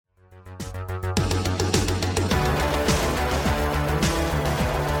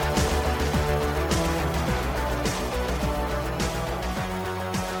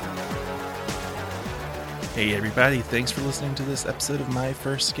Hey everybody, thanks for listening to this episode of My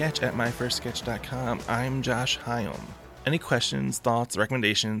First Sketch at myfirstsketch.com. I'm Josh Hyam. Any questions, thoughts,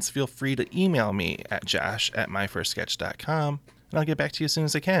 recommendations, feel free to email me at josh@myfirstsketch.com and I'll get back to you as soon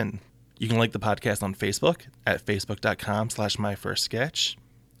as I can. You can like the podcast on Facebook at facebook.com/myfirstsketch.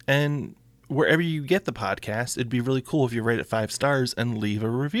 And wherever you get the podcast, it'd be really cool if you rate it 5 stars and leave a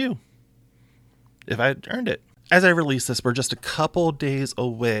review. If I earned it. As I release this, we're just a couple days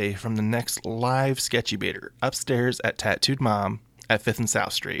away from the next live Sketchybator upstairs at Tattooed Mom at 5th and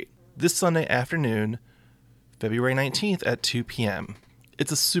South Street. This Sunday afternoon, February 19th at 2 p.m.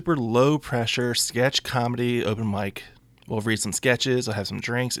 It's a super low pressure sketch comedy open mic. We'll read some sketches, we'll have some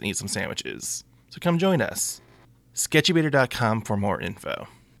drinks, and eat some sandwiches. So come join us. Sketchybator.com for more info.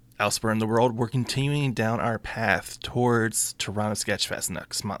 Elsewhere in the world, we're continuing down our path towards Toronto Sketch Fest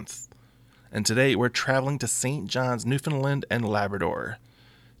next month. And today we're traveling to St. John's, Newfoundland and Labrador.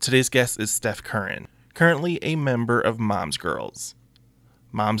 Today's guest is Steph Curran, currently a member of Mom's Girls.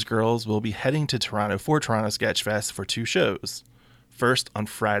 Mom's Girls will be heading to Toronto for Toronto Sketch Fest for 2 shows. First on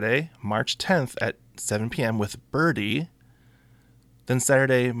Friday, March 10th at 7 p.m. with Birdie. Then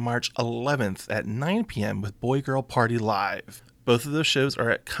Saturday, March 11th at 9 p.m. with Boy Girl Party Live. Both of those shows are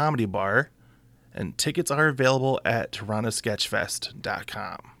at Comedy Bar, and tickets are available at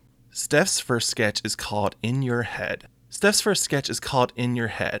torontosketchfest.com. Steph's first sketch is called In Your Head. Steph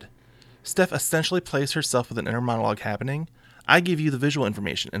essentially plays herself with an inner monologue happening. I give you the visual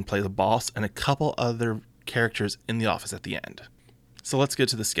information and play the boss and a couple other characters in the office at the end. So let's get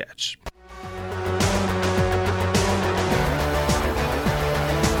to the sketch.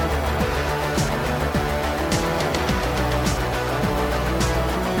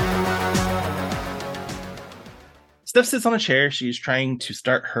 Steph sits on a chair. She's trying to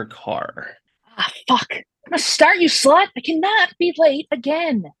start her car. Fuck. I'm gonna start, you slut. I cannot be late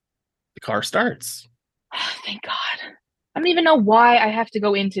again. The car starts. Thank God. I don't even know why I have to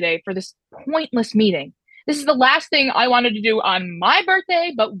go in today for this pointless meeting. This is the last thing I wanted to do on my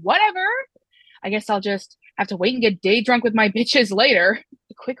birthday, but whatever. I guess I'll just have to wait and get day drunk with my bitches later.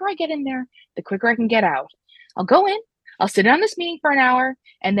 The quicker I get in there, the quicker I can get out. I'll go in, I'll sit in on this meeting for an hour,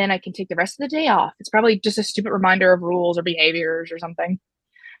 and then I can take the rest of the day off. It's probably just a stupid reminder of rules or behaviors or something.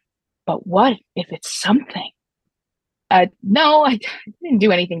 But what if it's something? No, I didn't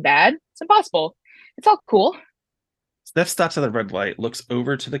do anything bad. It's impossible. It's all cool. Steph stops at the red light, looks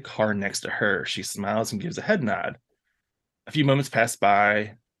over to the car next to her. She smiles and gives a head nod. A few moments pass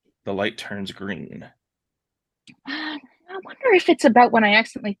by. The light turns green. I wonder if it's about when I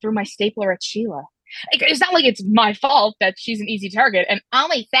accidentally threw my stapler at Sheila. It's not like it's my fault that she's an easy target and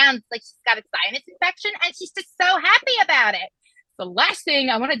always sounds like she's got a sinus infection and she's just so happy about it. The last thing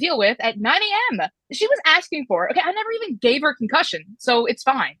I want to deal with at 9 a.m. She was asking for. Okay, I never even gave her concussion, so it's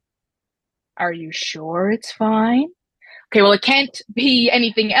fine. Are you sure it's fine? Okay, well, it can't be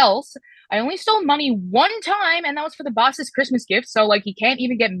anything else. I only stole money one time, and that was for the boss's Christmas gift, so, he can't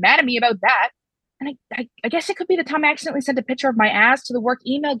even get mad at me about that. And I guess it could be the time I accidentally sent a picture of my ass to the work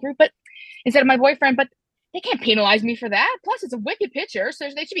email group, but instead of my boyfriend, but they can't penalize me for that. Plus, it's a wicked picture, so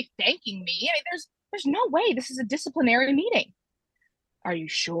they should be thanking me. I mean, there's no way this is a disciplinary meeting. Are you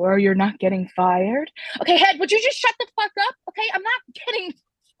sure you're not getting fired? Okay, Head, would you just shut the fuck up? Okay, I'm not getting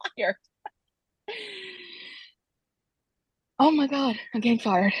fired. Oh my God, I'm getting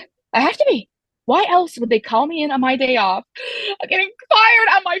fired. I have to be. Why else would they call me in on my day off? I'm getting fired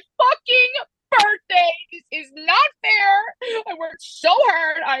on my fucking birthday. This is not fair. I worked so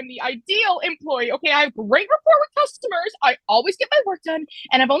hard. I'm the ideal employee. Okay, I have great rapport with customers. I always get my work done,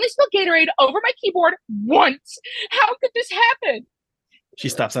 and I've only spilled Gatorade over my keyboard once. How could this happen? She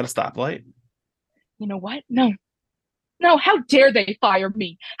stops at a stoplight. You know what? No, how dare they fire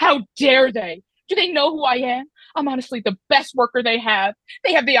me? How dare they? Do they know who I am? I'm honestly the best worker they have.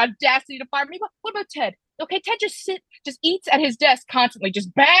 They have the audacity to fire me. What about Ted? Okay, Ted just eats at his desk constantly,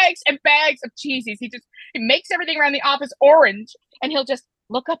 just bags and bags of cheesies. He makes everything around the office orange, and he'll just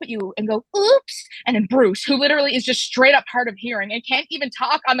look up at you and go, oops. And then Bruce, who literally is just straight up hard of hearing and can't even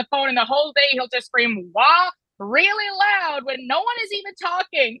talk on the phone, and the whole day he'll just scream, wah, really loud when no one is even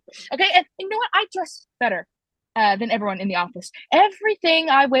talking. Okay, and you know what? I dress better than everyone in the office. Everything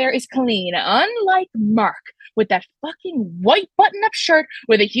I wear is clean, unlike Mark, with that fucking white button-up shirt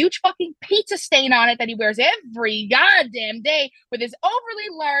with a huge fucking pizza stain on it that he wears every goddamn day with his overly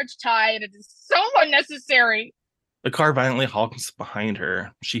large tie, and it is so unnecessary. The car violently honks behind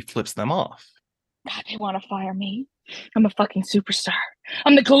her. She flips them off. God, they want to fire me. I'm a fucking superstar.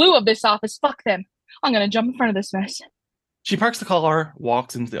 I'm the glue of this office. Fuck them. I'm gonna jump in front of this mess. She parks the car,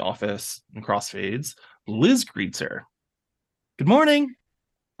 walks into the office, and crossfades. Liz greets her. Good morning.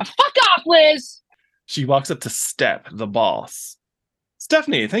 Fuck off, Liz! She walks up to Step, the boss.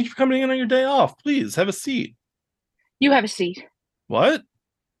 Stephanie, thank you for coming in on your day off. Please have a seat. You have a seat. What?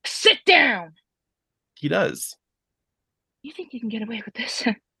 Sit down. He does. You think you can get away with this?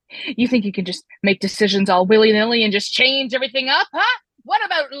 You think you can just make decisions all willy-nilly and just change everything up, huh? What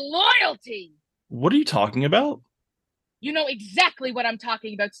about loyalty? What are you talking about? You know exactly what I'm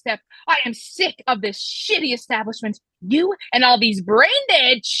talking about, Steph. I am sick of this shitty establishment. You and all these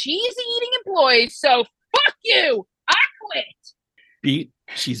brain-dead, cheesy-eating employees, so fuck you! I quit! Beat,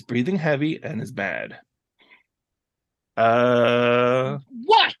 she's breathing heavy and is bad.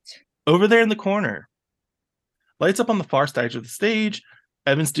 What? Over there in the corner. Lights up on the far side of the stage.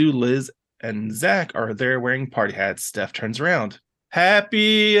 Evan, Stu, Liz, and Zach are there wearing party hats. Steph turns around.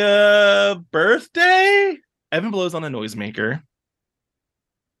 Happy birthday? Evan blows on a noisemaker.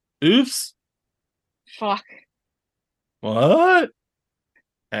 Oops. Fuck. What?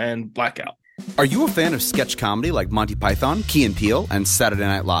 And blackout. Are you a fan of sketch comedy like Monty Python, Key and Peele, and Saturday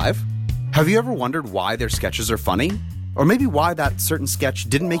Night Live? Have you ever wondered why their sketches are funny? Or maybe why that certain sketch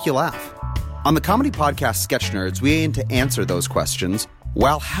didn't make you laugh? On the comedy podcast Sketch Nerds, we aim to answer those questions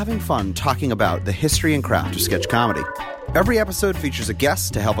while having fun talking about the history and craft of sketch comedy. Every episode features a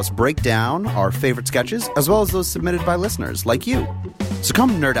guest to help us break down our favorite sketches, as well as those submitted by listeners like you. So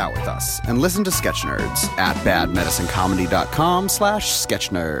come nerd out with us and listen to Sketch Nerds at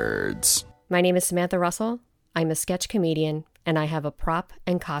badmedicinecomedy.com/sketchnerds. My name is Samantha Russell. I'm a sketch comedian, and I have a prop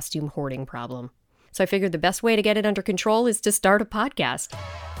and costume hoarding problem. So I figured the best way to get it under control is to start a podcast.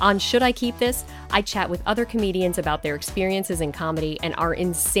 On Should I Keep This, I chat with other comedians about their experiences in comedy and our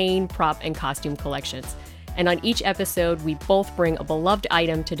insane prop and costume collections. And on each episode, we both bring a beloved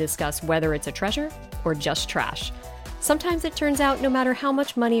item to discuss whether it's a treasure or just trash. Sometimes it turns out no matter how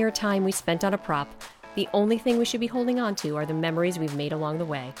much money or time we spent on a prop, the only thing we should be holding on to are the memories we've made along the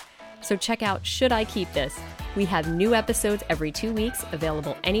way. So check out Should I Keep This? We have new episodes every 2 weeks,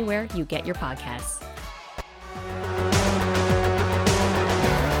 available anywhere you get your podcasts.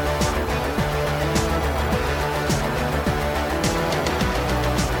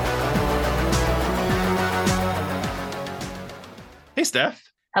 Hey,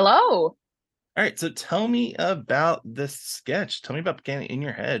 Steph. Hello. All right, so tell me about this sketch. Tell me about getting it in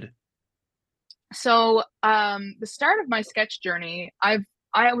your head. So, the start of my sketch journey, I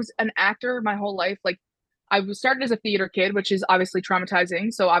was an actor my whole life. Like, I was started as a theater kid, which is obviously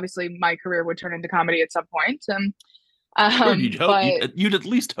traumatizing. So obviously my career would turn into comedy at some point. Or you'd hope, but you'd at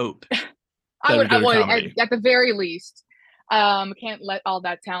least hope. I would comedy. at the very least. Can't let all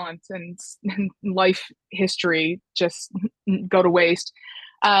that talent and life history just go to waste.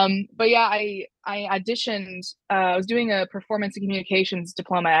 But yeah, I auditioned. I was doing a performance and communications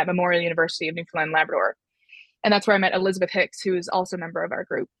diploma at Memorial University of Newfoundland and Labrador. And that's where I met Elizabeth Hicks, who is also a member of our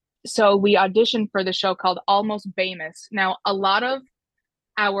group. So we auditioned for the show called Almost Famous. Now, a lot of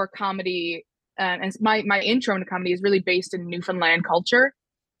our comedy, and my intro into comedy is really based in Newfoundland culture.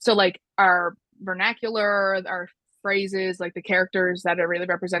 So like our vernacular, our phrases, like the characters that are really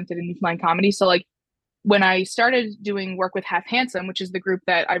represented in Newfoundland comedy. So like when I started doing work with Half Handsome, which is the group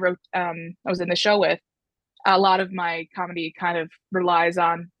that I wrote, I was in the show with, a lot of my comedy kind of relies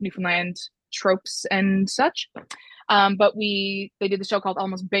on Newfoundland tropes and such. But they did the show called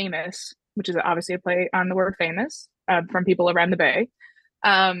Almost Famous, which is obviously a play on the word famous, from people around the Bay.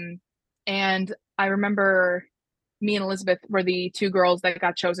 And I remember me and Elizabeth were the two girls that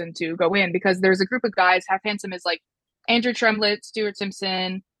got chosen to go in because there's a group of guys. Half Handsome is like Andrew Tremblett, Stuart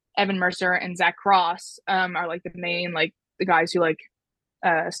Simpson, Evan Mercer, and Zach Cross are like the main, like the guys who like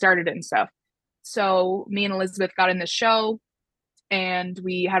started it and stuff. So me and Elizabeth got in the show and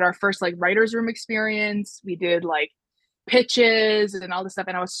we had our first like writer's room experience. We did like pitches and all this stuff.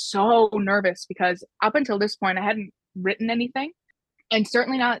 And I was so nervous because up until this point, I hadn't written anything and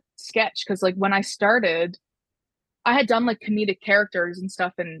certainly not sketch. Cause like when I started, I had done like comedic characters and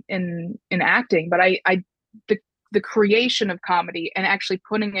stuff in acting, but the creation of comedy and actually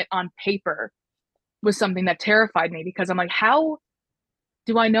putting it on paper was something that terrified me because I'm like, how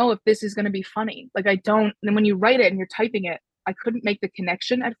do I know if this is going to be funny? Like I don't, and when you write it and you're typing it, I couldn't make the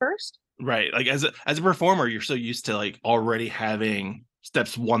connection at first. Right. Like as a performer, you're so used to like already having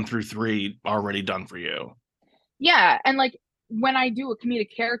steps 1 through 3 already done for you. Yeah. And like when I do a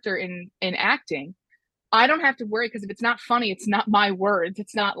comedic character in acting, I don't have to worry because if it's not funny, it's not my words.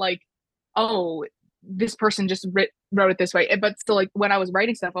 It's not like, oh, this person just wrote it this way. But still, like when I was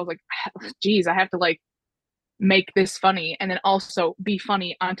writing stuff, I was like, geez, I have to like make this funny and then also be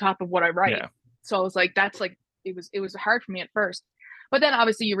funny on top of what I write. Yeah. So I was like, that's like, it was hard for me at first. But then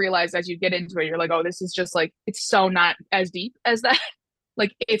obviously you realize as you get into it, you're like, oh, this is just like, it's so not as deep as that.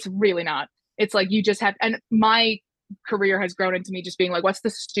 Like, it's really not. It's like you just have, and my career has grown into me just being like, what's the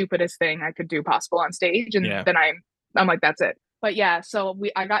stupidest thing I could do possible on stage? And Yeah. then I'm like, that's it. But yeah, so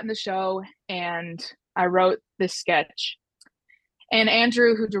I got in the show and I wrote this sketch. And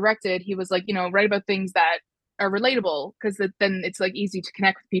Andrew, who directed, he was like, write about things that are relatable because then it's like easy to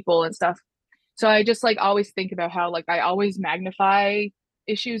connect with people and stuff. So I just like always think about how like I always magnify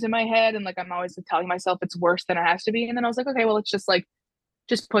issues in my head and like I'm always telling myself it's worse than it has to be. And then I was like, okay, well, let's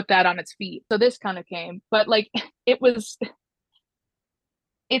just put that on its feet. So this kind of came, but like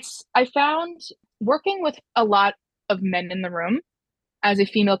I found working with a lot of men in the room as a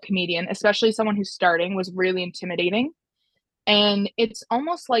female comedian, especially someone who's starting, was really intimidating. And it's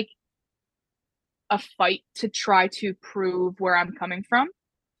almost like a fight to try to prove where I'm coming from.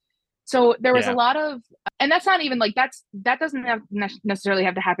 So there was a lot of, and that's not even like, that doesn't necessarily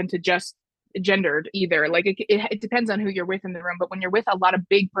have to happen to just gendered either. Like it depends on who you're with in the room, but when you're with a lot of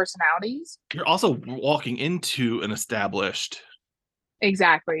big personalities, you're also walking into an established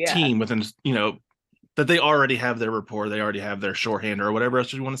team within, that they already have their rapport, they already have their shorthand or whatever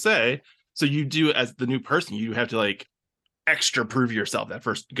else you want to say. So you do, as the new person, you have to like extra prove yourself that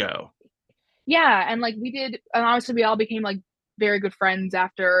first go. Yeah, and like we did, and obviously we all became like very good friends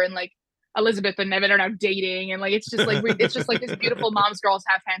after, and like Elizabeth and Nevin are now dating, and like it's just like it's just like this beautiful mom's girls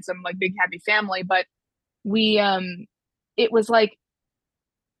half handsome like big happy family. But we it was like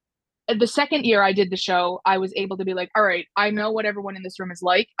the second year I did the show, I was able to be like, all right, I know what everyone in this room is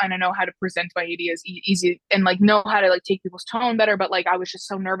like, and I know how to present my ideas easy and like know how to like take people's tone better. But like I was just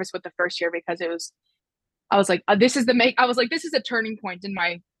so nervous with the first year because I was like, this is a turning point in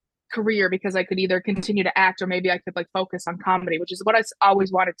my career because I could either continue to act or maybe I could like focus on comedy, which is what I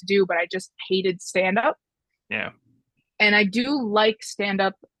always wanted to do, but I just hated stand up. Yeah. And I do like stand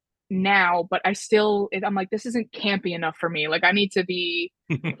up now, but I'm like, this isn't campy enough for me. Like I need to be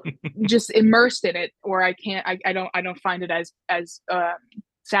just immersed in it or I can't, I don't find it as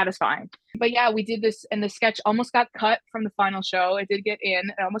satisfying. But yeah, we did this and the sketch almost got cut from the final show. It did get in,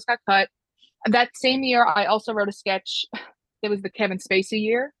 it almost got cut. That same year, I also wrote a sketch. It was the Kevin Spacey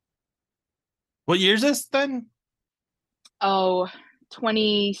year. What year is this then? Oh,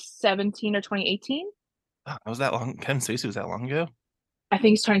 2017 or 2018. Was that long? Kevin Spacey was that long ago? I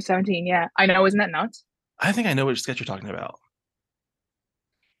think it's 2017. Yeah, I know. Isn't that nuts? I think I know which sketch you're talking about.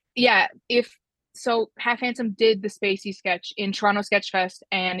 Yeah, Half Handsome did the Spacey sketch in Toronto Sketch Fest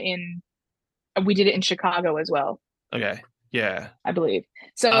and we did it in Chicago as well. Okay. Yeah. I believe.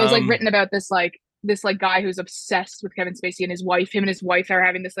 So it was like written about this guy who's obsessed with Kevin Spacey and his wife. Him and his wife are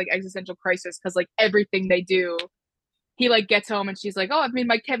having this like existential crisis because like everything they do, he like gets home and she's like, oh, I've made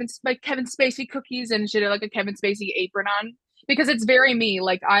my Kevin Spacey cookies and she did like a Kevin Spacey apron on because it's very me.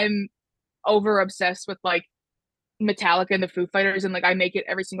 Like I'm over obsessed with like Metallica and the Foo Fighters and like I make it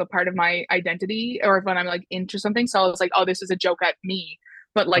every single part of my identity or when I'm like into something. So I was like, oh, this is a joke at me.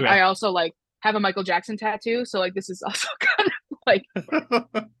 But like I also like have a Michael Jackson tattoo. So like this is also kind of like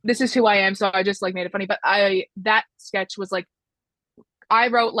this is who I am. So I just like made it funny. But that sketch was like I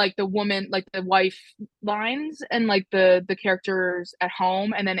wrote like the woman, like the wife lines and like the characters at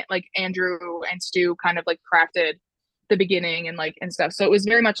home. And then like Andrew and Stu kind of like crafted the beginning and like and stuff. So it was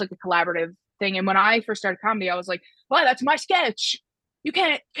very much like a collaborative thing. And when I first started comedy, I was like, well, that's my sketch. You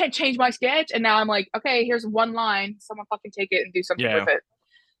can't change my sketch. And now I'm like, okay, here's one line. Someone fucking take it and do something with it.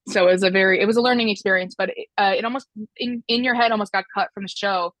 So it was a learning experience, but it almost in your head almost got cut from the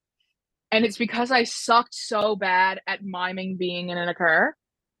show. And it's because I sucked so bad at miming being in a car.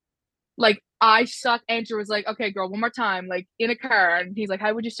 Like I suck. Andrew was like, okay, girl, one more time, like in a car. And he's like,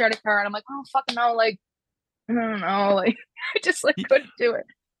 how would you start a car? And I'm like, oh, fucking no. Like, I don't know. Like I just like couldn't do it.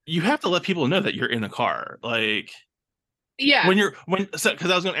 You have to let people know that you're in a car. Like, yeah. Because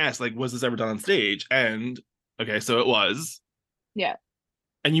I was going to ask, like, was this ever done on stage? And okay, so it was. Yeah.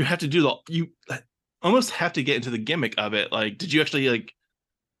 And you have to you almost have to get into the gimmick of it. Like, did you actually like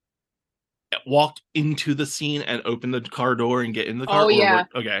walk into the scene and open the car door and get in the car? Oh, yeah.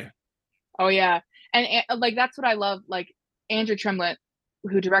 Okay. Oh, yeah. And like, that's what I love. Like Andrew Tremlett,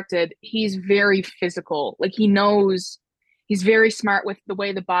 who directed, he's very physical. Like he's very smart with the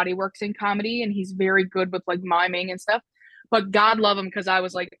way the body works in comedy. And he's very good with like miming and stuff. But God love him because I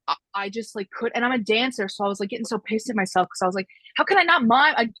was like, I just like could, and I'm a dancer, so I was like getting so pissed at myself because I was like, how can I not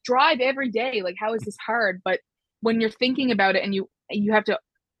mime? I drive every day. Like, how is this hard? But when you're thinking about it and you have to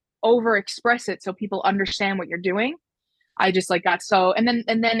over express it so people understand what you're doing, I just like got so, and then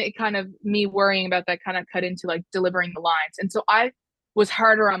it kind of me worrying about that kind of cut into like delivering the lines, and so I was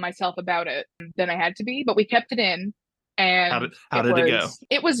harder on myself about it than I had to be. But we kept it in, and how did it go?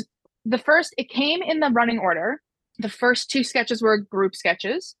 It was it came in the running order. The first two sketches were group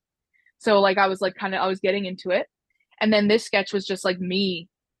sketches. So like I was like kind of I was getting into it. And then this sketch was just like me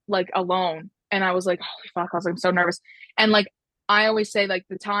like alone. And I was like, holy fuck, I was like, I'm so nervous. And like I always say like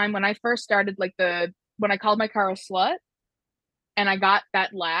the time when I first started like the when I called my car a slut and I got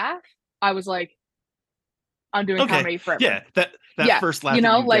that laugh, I was like, I'm doing Okay. comedy forever. Yeah. That Yeah, first laugh you that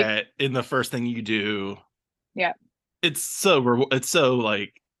know, you like get in the first thing you do, yeah. it's so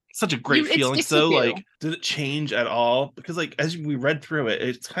like such a great It feeling. sticks with So you. like, did it change at all? Because like as we read through it,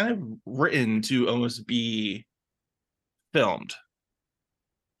 it's kind of written to almost be filmed.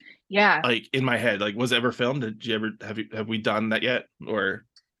 Yeah. Like in my head, like was it ever filmed? Did you ever have we done that yet? Or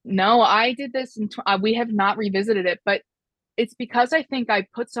No, I did this and we have not revisited it, but it's because I think I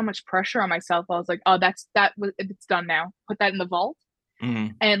put so much pressure on myself. I was like, oh, it's done now. Put that in the vault.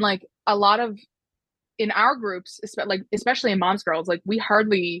 Mhm. And like a lot of in our groups, like especially in Mom's Girls, like we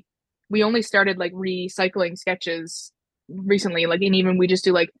only started like recycling sketches recently. Like and even we just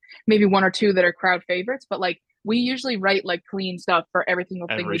do like maybe one or two that are crowd favorites, but like we usually write like clean stuff for every single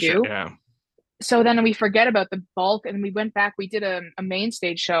thing every we show, do. yeah. So then we forget about the bulk and we went back, we did a main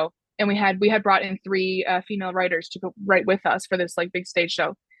stage show and we had brought in three female writers to go write with us for this like big stage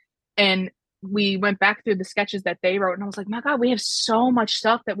show. And we went back through the sketches that they wrote and I was like, my God, we have so much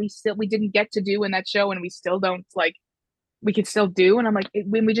stuff that we didn't get to do in that show and we still don't like we could still do. And I'm like,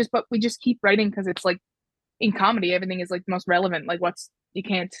 when we just keep writing because it's like in comedy, everything is like the most relevant. Like you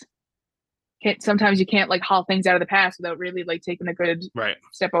can't sometimes you can't like haul things out of the past without really like taking a good Right.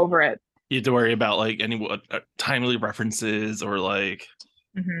 step over it. You have to worry about like any timely references or like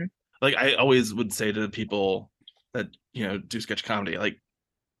Mm-hmm. like I always would say to people that do sketch comedy, like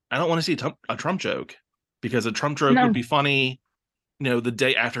I don't want to see a Trump joke because a Trump joke would No, be funny, the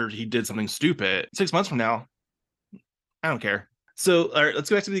day after he did something stupid. 6 months from now, I don't care. So, all right, let's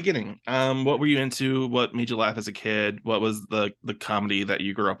go back to the beginning. What were you into? What made you laugh as a kid? What was the comedy that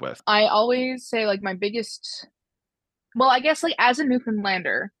you grew up with? I always say like my biggest, well, I guess like as a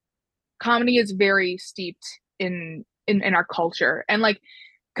Newfoundlander, comedy is very steeped in our culture. And like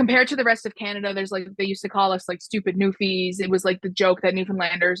compared to the rest of Canada, there's like they used to call us like stupid Newfies. It was like the joke that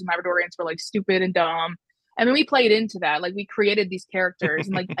Newfoundlanders and Labradorians were like stupid and dumb. And then we played into that. Like we created these characters.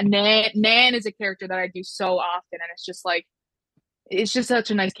 And like Nan is a character that I do so often. And it's just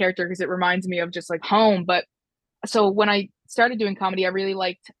such a nice character because it reminds me of just like home. But so when I started doing comedy, I really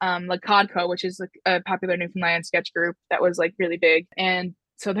liked like Codco, which is like a popular Newfoundland sketch group that was like really big. And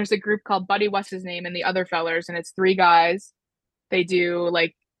so there's a group called Buddy What's His Name and the Other Fellers, and it's three guys. They do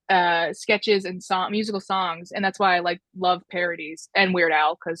like sketches and musical songs, and that's why I like love parodies and Weird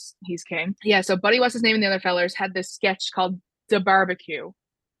Al because he's king. Yeah, so Buddy What's His Name and the Other Fellers had this sketch called The Barbecue,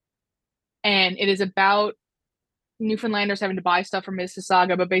 and it is about Newfoundlanders having to buy stuff from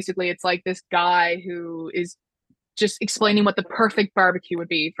Mississauga, but basically it's like this guy who is just explaining what the perfect barbecue would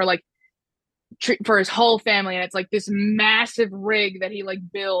be for like for his whole family, and it's like this massive rig that he like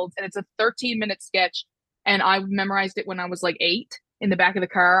builds, and it's a 13-minute sketch, and I memorized it when I was like 8 in the back of the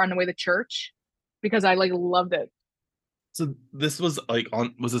car on the way to church because I like loved it. So this was like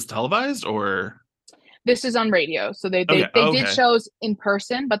was this televised or? This is on radio, so they Okay. did shows in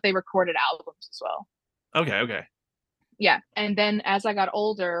person, but they recorded albums as well. Okay. Yeah, and then as I got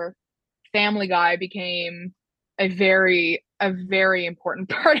older, Family Guy became a very important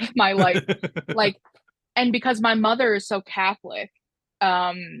part of my life. Like, and because my mother is so Catholic,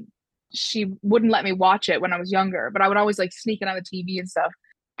 she wouldn't let me watch it when I was younger, but I would always like sneak it on the TV and stuff.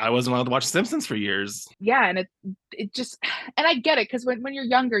 I wasn't allowed to watch Simpsons for years. Yeah, and it just, and I get it because when you're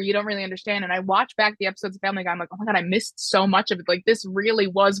younger, you don't really understand. And I watch back the episodes of Family Guy, I'm like, oh my God, I missed so much of it. Like this really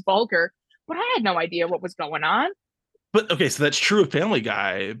was vulgar, but I had no idea what was going on. But okay, so that's true of Family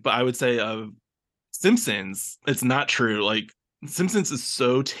Guy, but I would say of Simpsons, it's not true. Like Simpsons is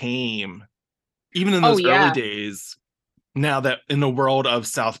so tame, even in those early days. Now that in the world of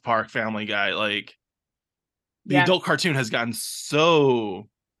South Park, Family Guy, like the adult cartoon has gotten so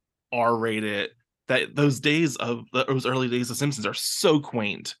R-rated that those early days of Simpsons are so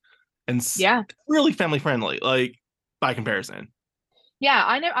quaint and really family friendly, like by comparison. Yeah,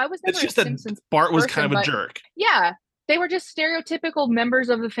 I was never it's just a that Simpsons Bart was person, kind of a jerk. Yeah, they were just stereotypical members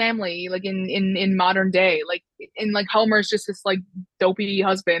of the family, like in modern day. Like in like Homer's just this like dopey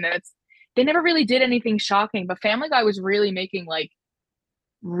husband, and they never really did anything shocking. But Family Guy was really making like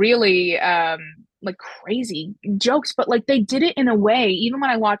really like crazy jokes, but like they did it in a way. Even when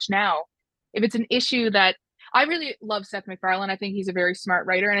I watch now, if it's an issue that I really love Seth MacFarlane, I think he's a very smart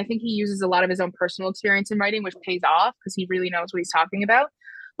writer, and I think he uses a lot of his own personal experience in writing, which pays off because he really knows what he's talking about.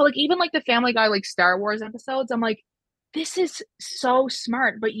 But like even like the Family Guy like Star Wars episodes, I'm like, this is so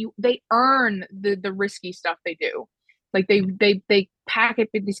smart, but they earn the risky stuff they do. Like they pack it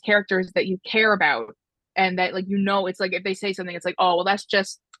with these characters that you care about, and that like it's like if they say something, it's like, oh well, that's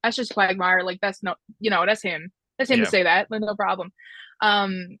just Quagmire. Like that's no, that's him. That's him to Yeah. say that. Like, no problem.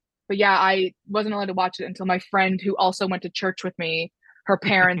 But yeah, I wasn't allowed to watch it until my friend who also went to church with me, her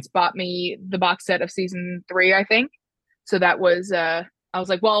parents bought me the box set of season 3, I think. So that was I was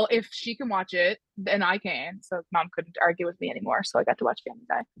like, well, if she can watch it, then I can. So mom couldn't argue with me anymore. So I got to watch Family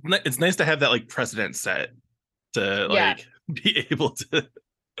Guy. It's nice to have that like precedent set to Yeah. like be able to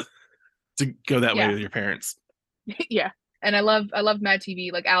go that way Yeah. with your parents. Yeah. And I love Mad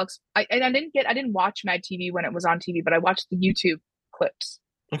TV. Like Alex, I didn't watch Mad TV when it was on TV, but I watched the YouTube clips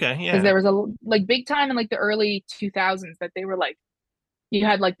Okay, because there yeah. was a like big time in like the early 2000s that they were like, you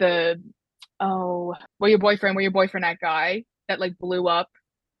had like the where your boyfriend, that guy that like blew up.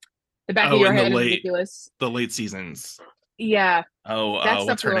 The back of Oh, your in head is ridiculous. the late seasons. Yeah, that stuff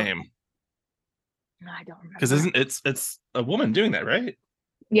What's her blew up. name? I don't remember. Because isn't it's a woman doing that, right?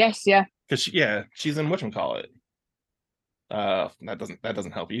 Yes, yeah. Because she's in whatchamacallit. That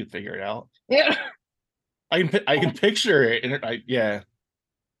doesn't help you figure it out. Yeah. I can picture it, and yeah.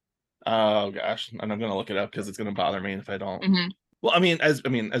 Oh gosh, and I'm gonna look it up because it's gonna bother me if I don't. Mm-hmm. Well, as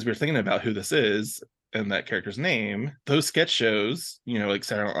we're thinking about who this is and that character's name, those sketch shows, like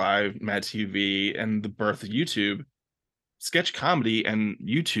Saturday Night Live, Mad TV, and the birth of YouTube, sketch comedy and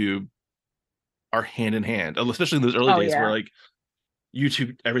YouTube are hand in hand, especially in those early days where like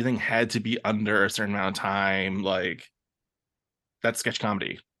YouTube, everything had to be under a certain amount of time. Like that's sketch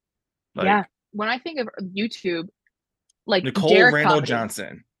comedy. Like, yeah. When I think of YouTube, like Nicole Derek Randall comedy.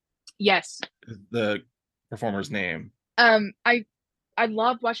 Johnson Yes. is the performer's name. I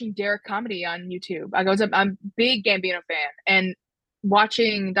loved watching Derek comedy on YouTube. I'm a big Gambino fan, and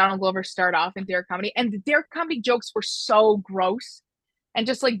watching Donald Glover start off in Derek comedy, and the Derek comedy jokes were so gross, and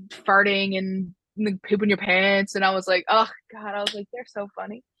just like farting and like, pooping your pants, and I was like, oh god, I was like, they're so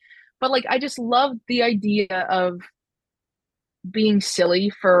funny. But like, I just loved the idea of being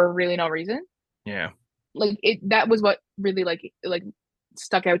silly for really no reason. Yeah. Like that was what really like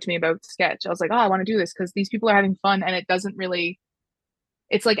stuck out to me about sketch. I was like, oh, I want to do this because these people are having fun, and it doesn't really.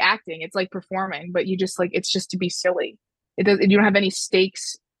 It's like acting. It's like performing, but you just like it's just to be silly. You don't have any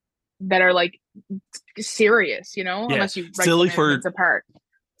stakes that are like serious, Yeah. unless you write Silly them apart.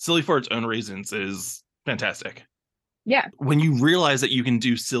 Silly for its own reasons is fantastic. Yeah. When you realize that you can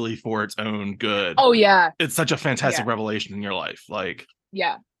do silly for its own good. Oh yeah. It's such a fantastic revelation in your life. Like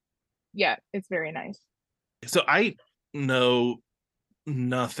yeah, it's very nice. So I know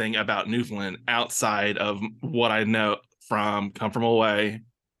nothing about Newfoundland outside of what I know from Come From Away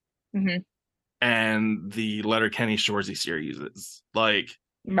and the Letterkenny Shoresy series. Like,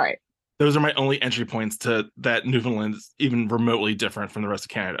 right. Those are my only entry points to that Newfoundland is even remotely different from the rest of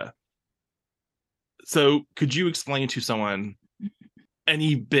Canada. So could you explain to someone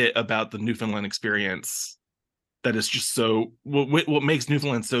any bit about the Newfoundland experience that is just so what makes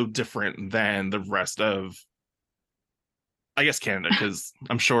Newfoundland so different than the rest of, I guess, Canada? Because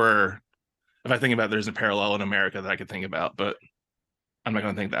I'm sure if I think about it, there's a parallel in America that I could think about, but I'm not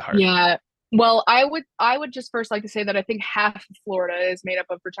going to think that hard. Yeah. Well, I would just first like to say that I think half of Florida is made up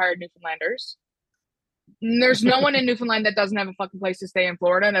of retired Newfoundlanders. There's no one in Newfoundland that doesn't have a fucking place to stay in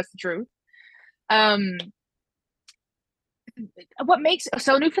Florida, and that's the truth.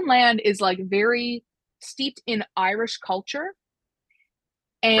 So Newfoundland is like very steeped in Irish culture,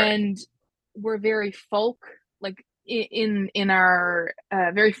 and we're very folk, like in our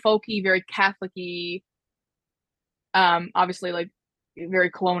very folky, very Catholic-y, obviously like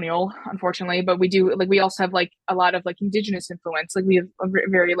very colonial, unfortunately, but we also have like a lot of like indigenous influence. Like we have a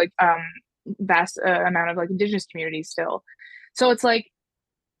very like vast amount of like indigenous communities still. So it's like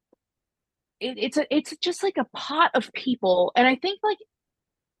it's just like a pot of people. And I think like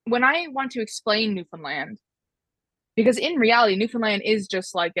when I want to explain Newfoundland, because in reality Newfoundland is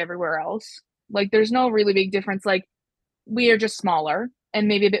just like everywhere else. Like there's no really big difference. Like we are just smaller and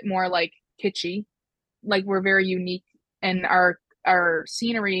maybe a bit more like kitschy. Like we're very unique, and our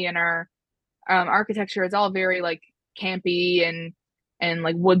scenery and our architecture is all very like campy and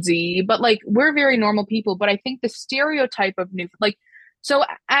like woodsy, but like we're very normal people. But I think the stereotype of so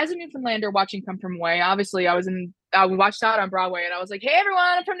as a Newfoundlander watching Come From Away, obviously we watched that on Broadway, and I was like, hey everyone,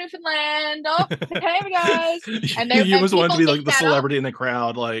 I'm from Newfoundland. Oh, hey guys. And you almost want to be like the that celebrity in the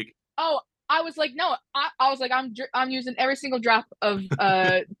crowd, like, oh, I was like, no, I was like, I'm using every single drop of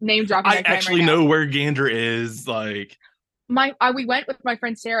name dropping. I actually know where Gander is. Like we went with my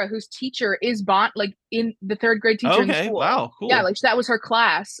friend Sarah, whose teacher is like in the third grade teacher in the school. Wow, cool. Yeah, like that was her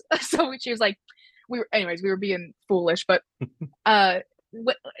class. So she was like, we were being foolish, but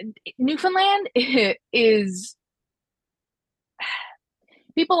Newfoundland is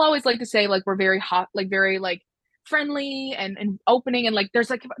people always like to say like we're very hot, like very like friendly and opening, and like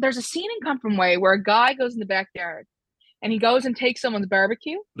there's a scene in Come From Away where a guy goes in the backyard and he goes and takes someone's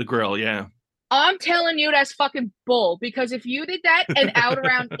barbecue. The grill, yeah. I'm telling you, that's fucking bull. Because if you did that and out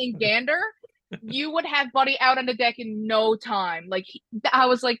around in Gander, you would have Buddy out on the deck in no time. Like I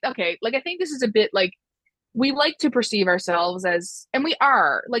was like, okay, like I think this is a bit like we like to perceive ourselves as, and we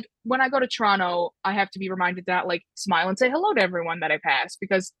are. Like when I go to Toronto, I have to be reminded to not like smile and say hello to everyone that I pass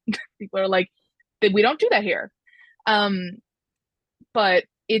because people are like, we don't do that here. But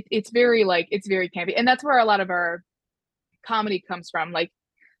it's very like it's very campy, and that's where a lot of our comedy comes from. Like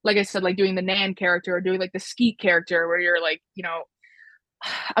I said, like doing the Nan character or doing like the Skeet character where you're like,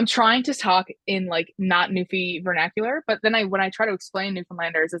 I'm trying to talk in like not Newfie vernacular, but then when I try to explain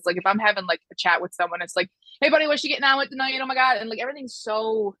Newfoundlanders, it's like if I'm having like a chat with someone, it's like, hey buddy, what's you getting on with tonight? Oh my God. And like everything's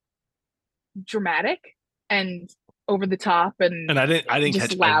so dramatic and over the top and I didn't just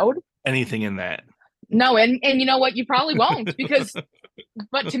catch loud. anything in that. No, and you know what? You probably won't because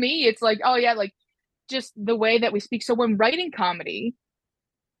but to me it's like, oh yeah, like just the way that we speak. So when writing comedy,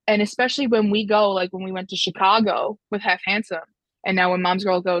 and especially when we go, like when we went to Chicago with Half Handsome, and now when Mom's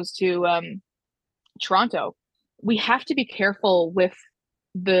Girl goes to Toronto, we have to be careful with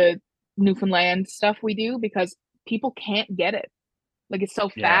the Newfoundland stuff we do because people can't get it. Like it's so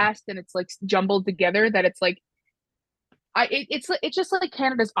fast and it's like jumbled together that it's like, it's just like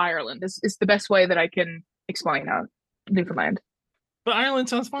Canada's Ireland is the best way that I can explain Newfoundland. But Ireland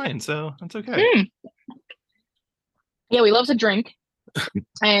sounds fine, so that's okay. Yeah, we love to drink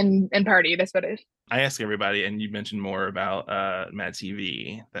and party. That's what it is. I ask everybody, and you mentioned more about Mad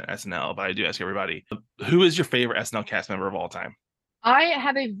TV than SNL, but I do ask everybody, who is your favorite SNL cast member of all time? I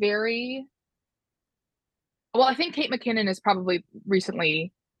have a I think Kate McKinnon has probably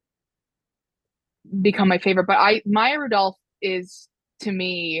recently become my favorite, but Maya Rudolph is to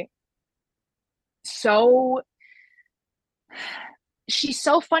me she's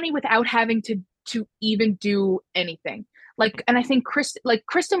so funny without having to even do anything. Like, and I think Kristen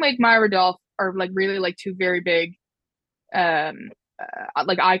Wiig, Maya Rudolph are like really like two very big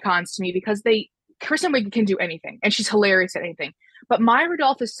like icons to me because Kristen Wiig can do anything and she's hilarious at anything. But Maya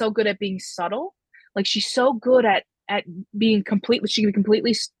Rudolph is so good at being subtle. Like she's so good at being completely, she can be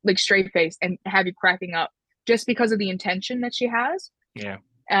completely like straight faced and have you cracking up just because of the intention that she has. Yeah.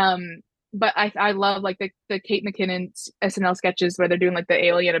 But I love like the Kate McKinnon SNL sketches where they're doing like the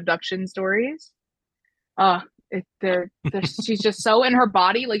alien abduction stories. She's just so in her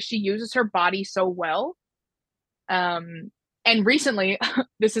body, like she uses her body so well. And recently,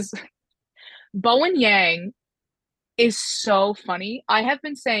 this is Bowen Yang is so funny. I have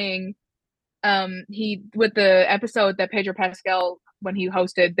been saying, he with the episode that Pedro Pascal when he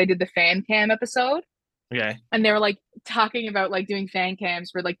hosted, they did the fan cam episode. Okay. And they were like talking about like doing fan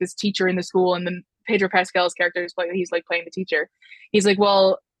cams for like this teacher in the school, and then Pedro Pascal's character he's like playing the teacher. He's like,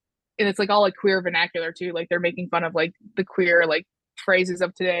 well, and it's like all like queer vernacular too. Like they're making fun of like the queer like phrases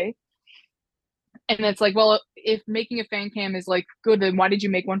of today. And it's like, well, if making a fan cam is like good, then why did you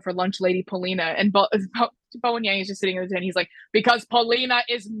make one for Lunch Lady Paulina? And Bowen Yang is just sitting there and he's like, because Paulina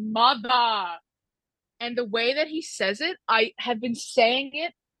is mother. And the way that he says it, I have been saying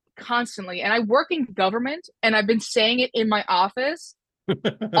it constantly. And I work in government and I've been saying it in my office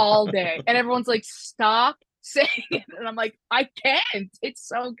all day. And everyone's like, stop saying it. And I'm like, I can't. It's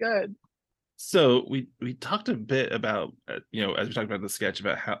so good. So we talked a bit about, as we talked about the sketch,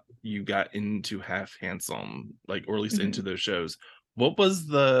 about how you got into Half Handsome, like, or at least into those shows. What was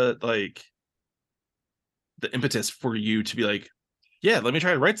the impetus for you to be like, yeah, let me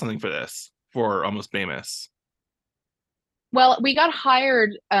try to write something for this, for Almost Famous? Well, we got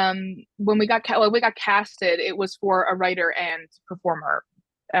hired when we got casted. It was for a writer and performer.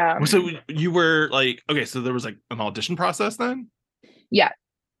 So you were like, okay, so there was like an audition process then? Yeah.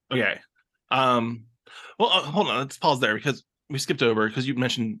 Okay. Well, hold on, let's pause there because we skipped over, because you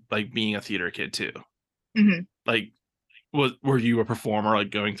mentioned like being a theater kid too. Mm-hmm. Like, were you a performer,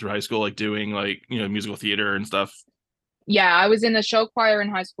 like going through high school, like doing like, musical theater and stuff? Yeah, I was in the show choir in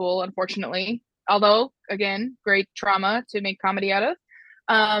high school, unfortunately. Although, again, great trauma to make comedy out of.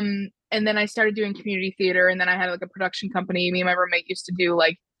 And then I started doing community theater, and then I had like a production company. Me and my roommate used to do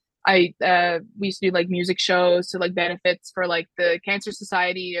like, we used to do like music shows to like benefits for like the Cancer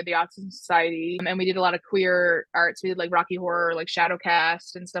Society or the Autism Society. And we did a lot of queer arts. We did like Rocky Horror, like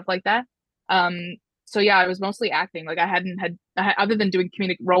Shadowcast and stuff like that. So yeah, I was mostly acting. Like other than doing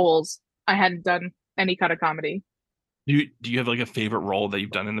comedic roles, I hadn't done any kind of comedy. Do you have like a favorite role that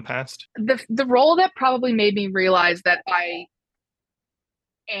you've done in the past? The role that probably made me realize that I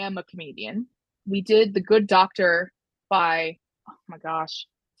am a comedian. We did The Good Doctor by, oh my gosh.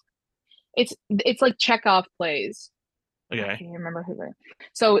 It's like Chekhov plays. I Okay. can't remember who they.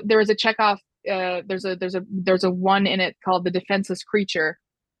 So there is a Chekhov. There's a one in it called The Defenseless Creature,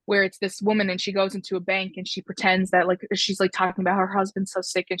 where it's this woman and she goes into a bank and she pretends that like she's like talking about her husband's so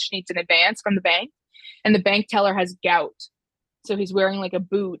sick and she needs an advance from the bank, and the bank teller has gout, so he's wearing like a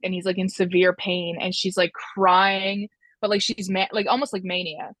boot and he's like in severe pain and she's like crying, but like she's like almost like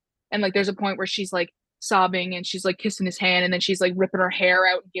mania, and like there's a point where she's like sobbing and she's like kissing his hand and then she's like ripping her hair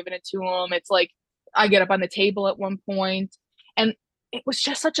out and giving it to him. It's like I get up on the table at one point, and it was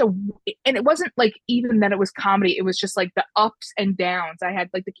just such a, and it wasn't like even that it was comedy, it was just like the ups and downs I had,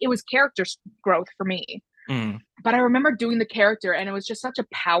 like it was character growth for me. But I remember doing the character and it was just such a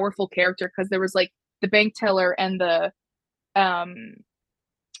powerful character because there was like the bank teller and the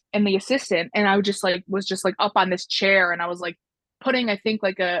assistant, and I was just like up on this chair and I was like putting I think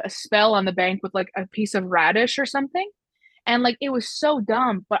like a spell on the bank with like a piece of radish or something, and like it was so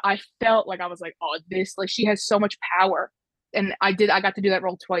dumb, but I felt like I was like, oh, this, like she has so much power. And I got to do that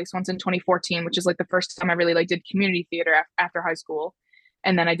role twice, once in 2014, which is like the first time I really like did community theater after high school,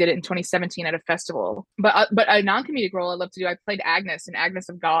 and then I did it in 2017 at a festival. But a non-comedic role I love to do, I played Agnes in Agnes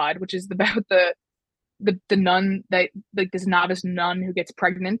of God, which is about the nun that like this novice nun who gets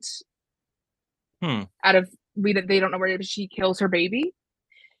pregnant out of they don't know where she kills her baby.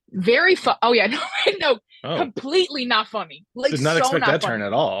 Very fun. Oh yeah, no, completely not funny. Like did not expect that turn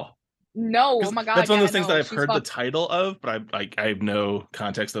at all. No, oh my god, that's one of those things that I've heard the title of, but I have no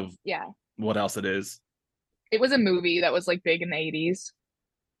context of what else it is. It was a movie that was like big in the 80s.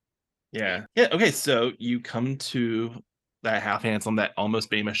 Yeah. Okay, so you come to that Half Handsome, that Almost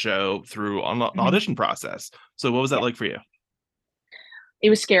Famous show through an audition process. So what was that like for you? It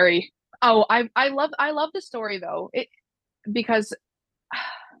was scary. Oh, I love the story though. Because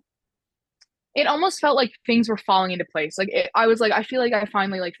it almost felt like things were falling into place. Like I was like, I feel like I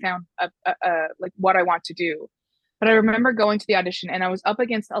finally like found like what I want to do. But I remember going to the audition and I was up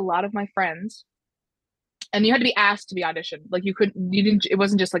against a lot of my friends, and you had to be asked to be auditioned. Like you didn't, it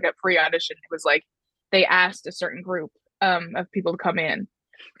wasn't just like a free audition. It was like they asked a certain group of people to come in.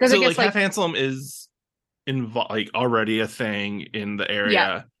 Because so I guess like Half Handsome is like already a thing in the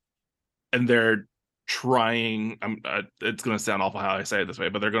area, and they're trying, it's going to sound awful how I say it this way,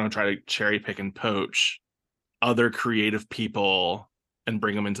 but they're going to try to cherry pick and poach other creative people and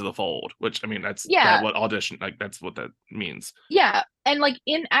bring them into the fold, which I mean that's what audition, like that's what that means. And like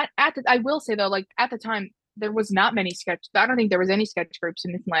I will say though, like at the time there was not many I don't think there was any sketch groups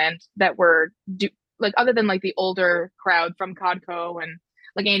in Newfoundland that were like other than like the older crowd from Codco and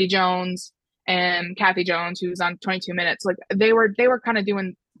like Andy Jones and Kathy Jones, who was on 22 Minutes. Like they were kind of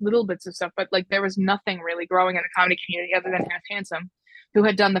doing little bits of stuff, but like there was nothing really growing in the comedy community other than Half Handsome, who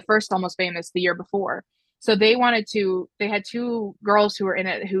had done the first Almost Famous the year before. So they had two girls who were in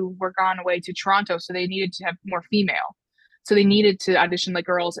it who were gone away to Toronto, so they needed to have more female. So they needed to audition like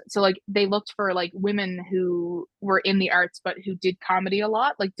girls. So like they looked for like women who were in the arts but who did comedy a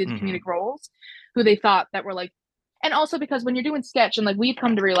lot, like did comedic roles, who they thought that were like, and also because when you're doing sketch, and like we've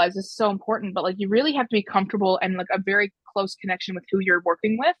come to realize this is so important, but like you really have to be comfortable and like a very close connection with who you're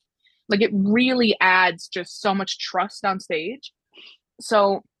working with. Like it really adds just so much trust on stage.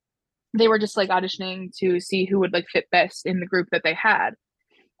 So they were just like auditioning to see who would like fit best in the group that they had.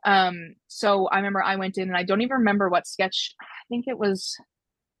 So I remember I went in and I don't even remember what sketch. I think it was,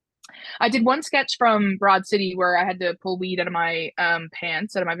 I did one sketch from Broad City where I had to pull weed out of my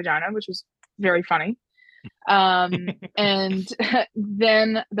pants, out of my vagina, which was very funny. And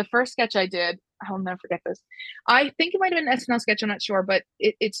then the first sketch I did, I'll never forget this. I think it might have been an SNL sketch, I'm not sure, but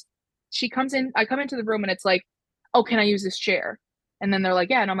it's she comes in, I come into the room and it's like, oh, can I use this chair? And then they're like,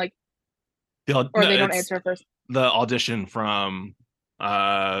 yeah, and I'm like, or they don't answer first. The audition from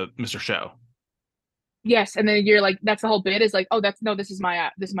Mr. Show. Yes, and then you're like, that's the whole bit, is like, oh, this is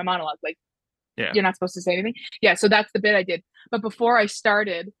my monologue. Like, you're not supposed to say anything. Yeah, so that's the bit I did. But before I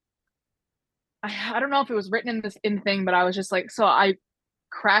started, I don't know if it was written in the thing, but I was just like, so I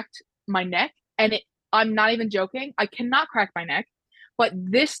cracked my neck, and I'm not even joking. I cannot crack my neck, but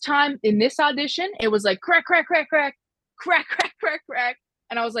this time in this audition, it was like crack, crack, crack, crack, crack, crack, crack, crack,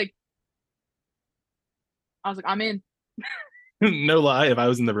 and I was like, I'm in. No lie, if I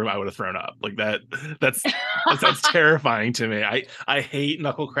was in the room, I would have thrown up. Like that sounds terrifying to me. I hate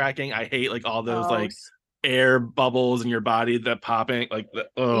knuckle cracking. I hate like all those like air bubbles in your body that popping. Like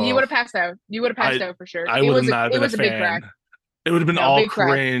you would have passed out. You would have passed out for sure. I would have not been a fan. Big crack. It would have been all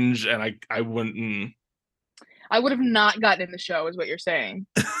cringe, and I wouldn't. I would have not gotten in the show, is what you're saying.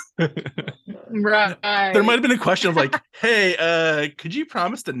 Right. There might have been a question of like, hey, could you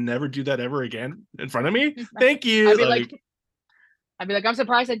promise to never do that ever again in front of me? Thank you. I'd be like I'd be like, I'm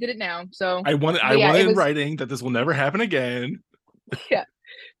surprised I did it now. So I want yeah, it in was writing that this will never happen again. yeah.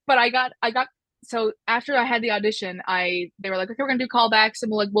 But I got so after I had the audition, they were like, okay, we're gonna do callbacks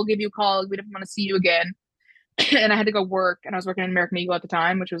and we'll give you a call. We don't want to see you again. And I had to go work, and I was working in American Eagle at the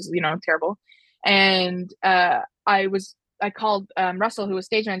time, which was, terrible. And I called Russell, who was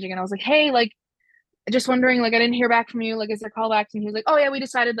stage managing, and I was like, hey, like, just wondering, like, I didn't hear back from you. Like, is there callbacks? And he was like, oh yeah, we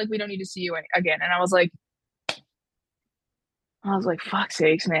decided like we don't need to see you again. And I was like, fuck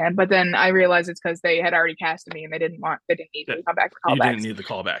sakes, man. But then I realized it's because they had already casted me and they didn't need me to come back for callbacks. You didn't need the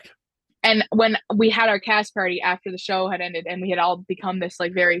callback. And when we had our cast party after the show had ended and we had all become this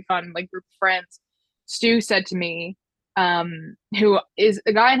like very fun like group of friends, Stu said to me, who is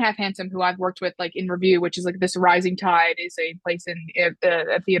a guy in Half Handsome who I've worked with like in Review, which is like this Rising Tide is a place in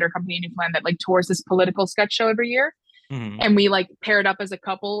a theater company in Newfoundland that like tours this political sketch show every year. Mm-hmm. And we like paired up as a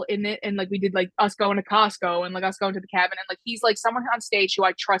couple in it, and like we did like us going to Costco and like us going to the cabin, and like he's like someone on stage who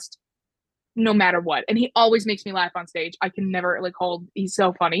I trust no matter what, and he always makes me laugh on stage. I can never like hold. He's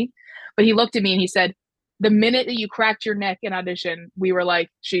so funny. But he looked at me and he said, the minute that you cracked your neck in audition, we were like,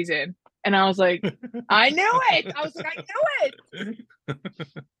 she's in. And I was like, I knew it. I was like, I knew it.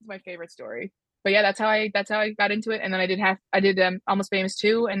 It's my favorite story. But yeah, that's how I got into it. And then I did Almost Famous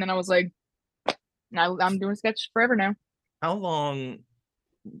 2, and then I was like, now I'm doing sketch forever now. How long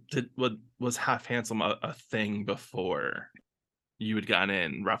was Half Handsome a thing before you had gotten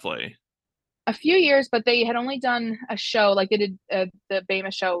in, roughly? A few years, but they had only done a show, like they did the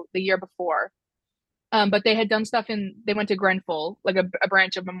Bama show the year before. But they had done stuff they went to Grenfell, like a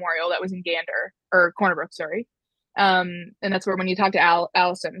branch of Memorial that was in Gander, or Corner Brook, sorry. And that's where when you talk to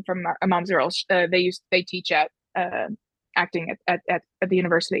Allison from Mom's Girls, they teach at acting at the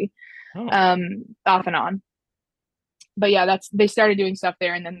university, off and on. But yeah, they started doing stuff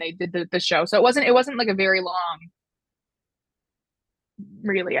there, and then they did the show. So it wasn't like a very long,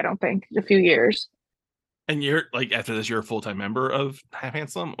 really, I don't think, a few years. And you're like, after this, you're a full-time member of Half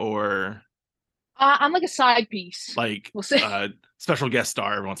Handsome, or I'm like a side piece, like we'll see. Special guest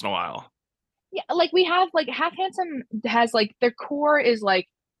star every once in a while. Yeah, like we have like Half Handsome has like their core is like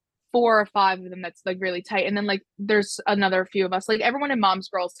 4 or 5 of them that's like really tight, and then like there's another few of us. Like everyone in Mom's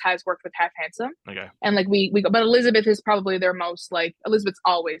Girls has worked with Half Handsome. Okay. And like we go, but Elizabeth is probably their most, like, Elizabeth's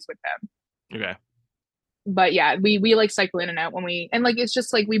always with them. Okay. But yeah, we like cycle in and out and like it's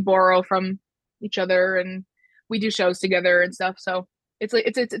just like we borrow from each other and we do shows together and stuff. So it's like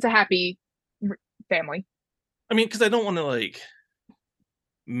it's a happy family. I mean, because I don't want to like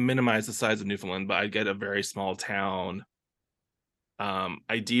minimize the size of Newfoundland, but I get a very small town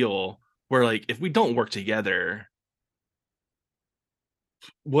ideal where like if we don't work together,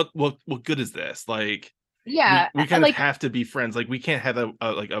 what good is this? Like, yeah, we kind of have to be friends. Like we can't have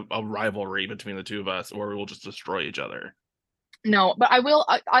a rivalry between the two of us, or we'll just destroy each other. No, but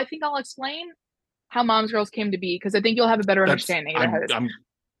I think I'll explain how Mom's Girls came to be, because I think you'll have a better understanding of it.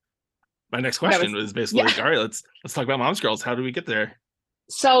 My next question was basically like, all right, let's talk about Mom's Girls. How do we get there?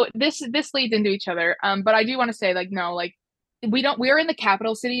 So this leads into each other. But I do want to say, like, no, like we're in the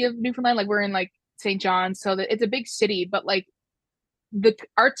capital city of Newfoundland. Like we're in like St. John's, so that it's a big city, but like the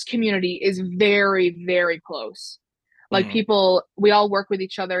arts community is very, very close. Like people, we all work with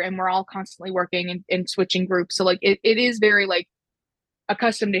each other, and we're all constantly working and switching groups. So like it is very like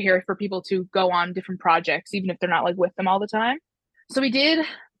accustomed to hear for people to go on different projects, even if they're not like with them all the time. So we did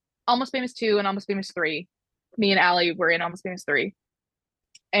Almost Famous 2 and Almost Famous 3. Me and Allie were in Almost Famous 3.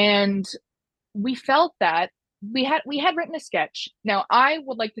 And we felt that we had written a sketch. Now, I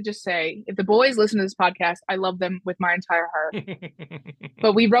would like to just say, if the boys listen to this podcast, I love them with my entire heart.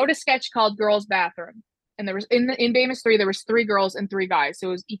 But we wrote a sketch called Girls Bathroom. And there was in Famous 3, there was 3 girls and 3 guys. So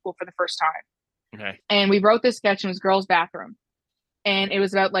it was equal for the first time. Okay. And we wrote this sketch, and it was Girls Bathroom. And it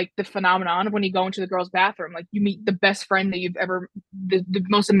was about like the phenomenon of when you go into the girls' bathroom, like you meet the best friend that you've ever, the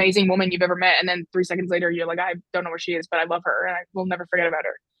most amazing woman you've ever met. And then 3 seconds later, you're like, I don't know where she is, but I love her and I will never forget about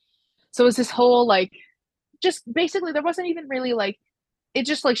her. So it's this whole, like, just basically there wasn't even really like, it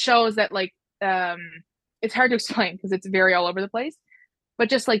just like shows that like, it's hard to explain because it's very all over the place, but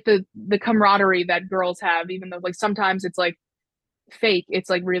just like the camaraderie that girls have, even though like sometimes it's like fake, it's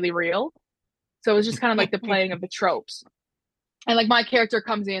like really real. So it's just kind of like the playing of the tropes. And like my character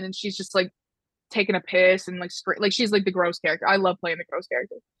comes in and she's just like taking a piss and like she's like the gross character. I love playing the gross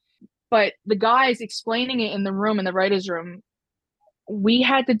character. But the guys explaining it in the room, in the writer's room, we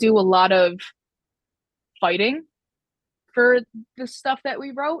had to do a lot of fighting for the stuff that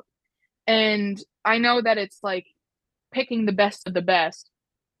we wrote. And I know that it's like picking the best of the best,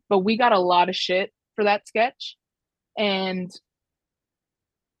 but we got a lot of shit for that sketch. And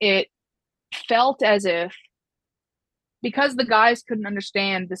it felt as if because the guys couldn't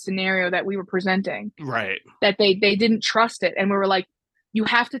understand the scenario that we were presenting, Right. that they didn't trust it, and we were like, you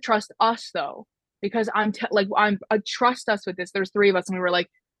have to trust us though, because trust us with this. There's three of us, and we were like,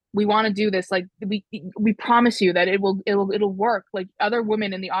 we want to do this. Like we promise you that it'll work. Like other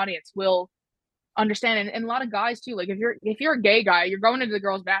women in the audience will understand, and a lot of guys too. Like if you're a gay guy, you're going into the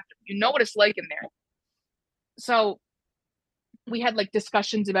girls' bathroom, you know what it's like in there. So we had like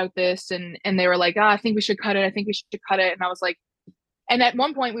discussions about this, and they were like, I think we should cut it. I think we should cut it. And I was like, and at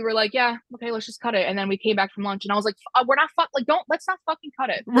one point we were like, yeah, okay, let's just cut it. And then we came back from lunch, and I was like, we're not let's not fucking cut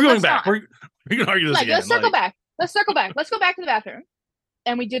it. We're going back. We're gonna argue this again. Let's circle back. Let's circle back. Let's go back to the bathroom.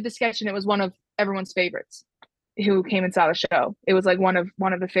 And we did the sketch, and it was one of everyone's favorites who came and saw the show. It was like one of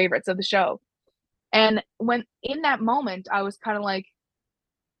the favorites of the show. And when in that moment, I was kind of like,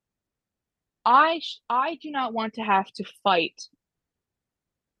 I do not want to have to fight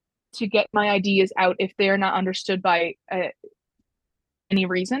to get my ideas out if they're not understood by any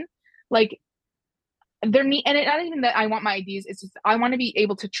reason. Like and it's not even that I want my ideas. It's just I want to be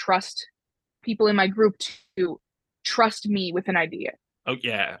able to trust people in my group to trust me with an idea. Oh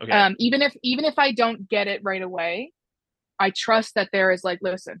yeah. Okay. Even if I don't get it right away, I trust that there is like,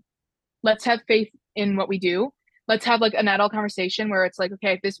 listen, let's have faith in what we do. Let's have like an adult conversation where it's like,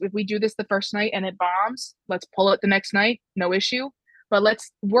 okay, if we do this the first night and it bombs, let's pull it the next night, no issue. But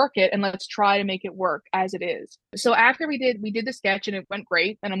let's work it and let's try to make it work as it is. So after we did the sketch and it went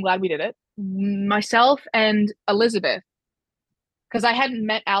great, and I'm glad we did it. Myself and Elizabeth, because I hadn't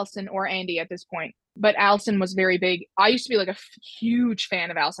met Allison or Andy at this point, but Allison was very big. I used to be like a huge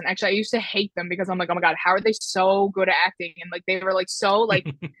fan of Allison. Actually, I used to hate them because I'm like, oh my God, how are they so good at acting? And like, they were like, so like,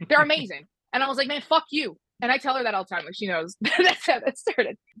 they're amazing. And I was like, man, fuck you. And I tell her that all the time. Like, she knows that's how that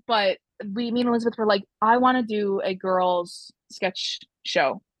started. But me and Elizabeth were like, I want to do a girls sketch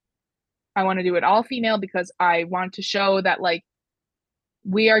show. I want to do it all female because I want to show that like,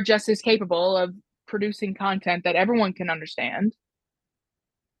 we are just as capable of producing content that everyone can understand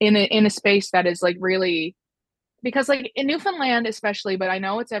in a space that is like really, because like in Newfoundland especially, but I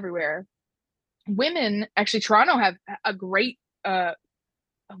know it's everywhere, women, actually Toronto have a great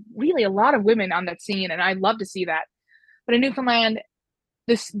really a lot of women on that scene, and I love to see that. But in Newfoundland,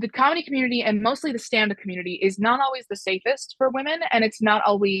 the comedy community and mostly the stand-up community is not always the safest for women, and it's not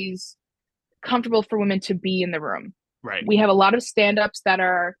always comfortable for women to be in the room. Right. We have a lot of stand-ups that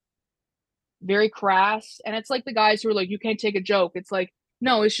are very crass, and it's like the guys who are like, you can't take a joke. It's like,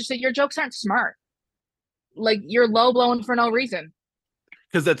 no, it's just that your jokes aren't smart. Like, you're low blowing for no reason.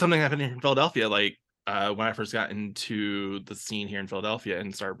 Because that's something happened here in Philadelphia. Like, when I first got into the scene here in Philadelphia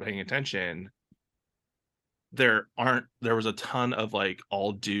and started paying attention, there was a ton of like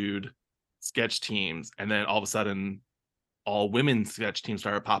all dude sketch teams, and then all of a sudden all women sketch teams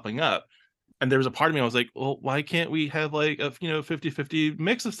started popping up. And there was a part of me, I was like, well, why can't we have like a 50-50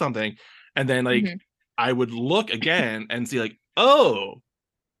 mix of something? And then like I would look again and see like, oh,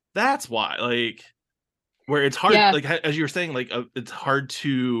 that's why, like, where it's hard, like as you were saying, like it's hard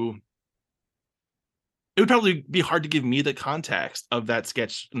to, it would probably be hard to give me the context of that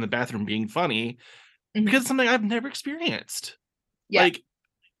sketch in the bathroom being funny because it's something I've never experienced. Like,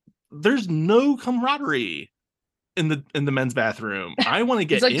 there's no camaraderie in the men's bathroom. I want to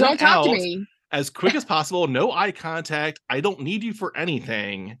get like, in don't and talk out to me as quick as possible. No eye contact. I don't need you for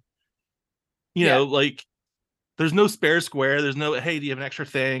anything. You know, like, there's no spare square. There's no, hey, do you have an extra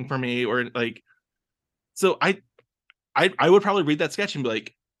thing for me? Or like, so I would probably read that sketch and be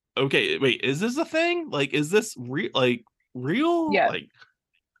like, okay, wait, is this a thing? Like, is this real? Yeah. Like,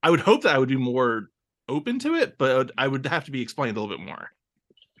 I would hope that I would be more open to it, but I would have to be explained a little bit more.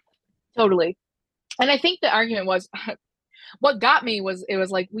 Totally. And I think the argument was, what got me was, it was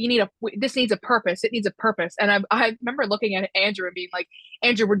like, this needs a purpose. It needs a purpose. And I remember looking at Andrew and being like,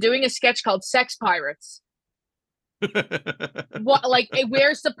 Andrew, we're doing a sketch called Sex Pirates. What, like,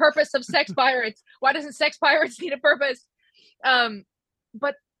 where's the purpose of Sex Pirates? Why doesn't Sex Pirates need a purpose?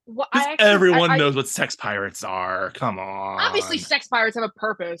 But what everyone knows what sex pirates are. Come on. Obviously, sex pirates have a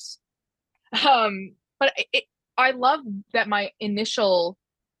purpose. But I love that my initial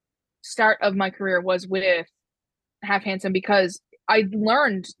start of my career was with Half Handsome, because I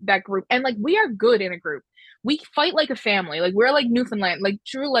learned that group, and like, we are good in a group. We fight like a family. Like, we're like Newfoundland, like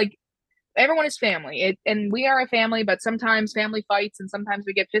true, like everyone is family. And we are a family, but sometimes family fights, and sometimes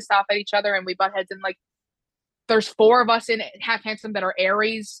we get pissed off at each other and we butt heads, and like, there's 4 of us in Half Handsome that are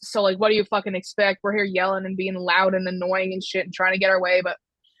Aries. So like, what do you fucking expect? We're here yelling and being loud and annoying and shit and trying to get our way. But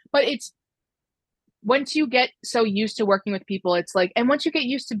it's, once you get so used to working with people, it's like, and once you get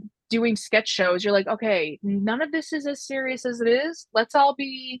used to doing sketch shows, you're like, okay, none of this is as serious as it is. Let's all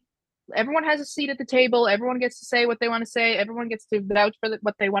be everyone has a seat at the table. Everyone gets to say what they want to say. Everyone gets to vouch for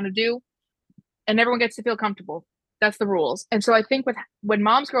what they want to do, and everyone gets to feel comfortable. That's the rules. And so I think when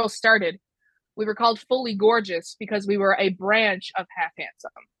Moms Girls started, we were called Fully Gorgeous because we were a branch of Half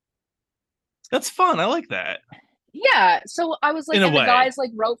Handsome. That's fun. I like that. Yeah. So I was like, In a and way. the guys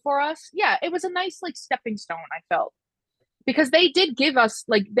like wrote for us. Yeah, it was a nice like stepping stone, I felt. Because they did give us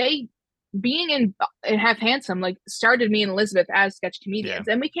like they being in Half Handsome like started me and Elizabeth as sketch comedians.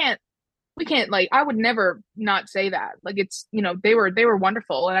 Yeah. And we can't like I would never not say that. Like it's they were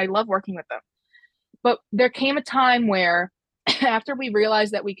wonderful and I love working with them. But there came a time where after we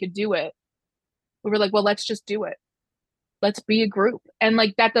realized that we could do it, we were like, well, let's just do it. Let's be a group. And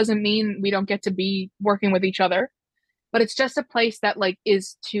like that doesn't mean we don't get to be working with each other, but it's just a place that like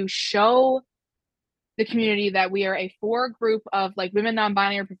is to show the community that we are a group of like women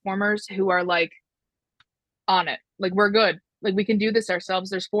non-binary performers who are like on it. Like we're good. Like we can do this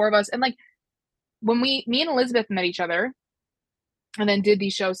ourselves. There's 4 of us. And like when me and Elizabeth met each other and then did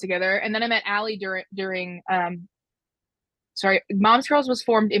these shows together. And then I met Allie during Moms Girls was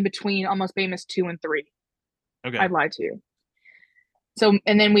formed in between Almost Famous 2 and 3. Okay. I lied to you. So,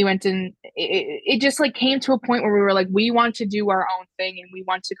 and then we went and it just like came to a point where we were like, we want to do our own thing and we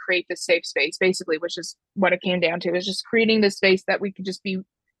want to create this safe space, basically, which is what it came down to, is just creating this space that we could just be,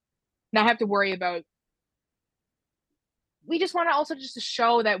 not have to worry about. We just want to also just to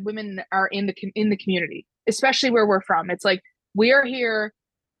show that women are in the community, especially where we're from. It's like, we are here,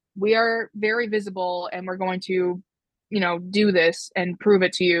 we are very visible, and we're going to, do this and prove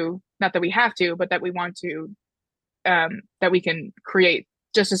it to you. Not that we have to, but that we want to, that we can create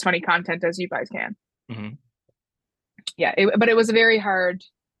just as funny content as you guys can. Mm-hmm. Yeah, but it was a very hard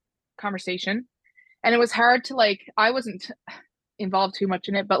conversation, and it was hard to like. I wasn't involved too much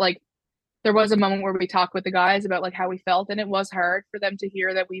in it, but like there was a moment where we talked with the guys about like how we felt, and it was hard for them to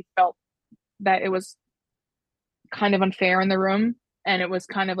hear that we felt that it was kind of unfair in the room, and it was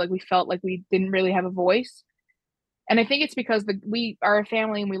kind of like we felt like we didn't really have a voice. And I think it's because we are a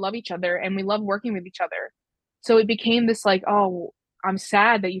family and we love each other and we love working with each other. So it became this like, oh, I'm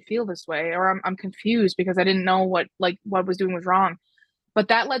sad that you feel this way, or I'm confused because I didn't know what was doing was wrong. But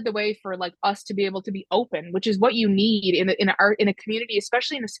that led the way for like us to be able to be open, which is what you need in a community,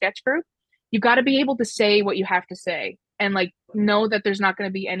 especially in a sketch group. You got to be able to say what you have to say and like know that there's not going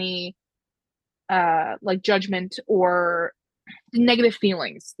to be any like judgment or negative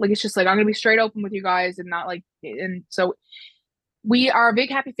feelings. Like it's just like I'm gonna be straight open with you guys and not like. And so we are a big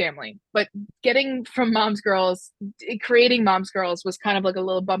happy family, but getting from creating Moms Girls was kind of like a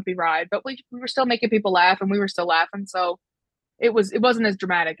little bumpy ride, but we were still making people laugh and we were still laughing. So it wasn't as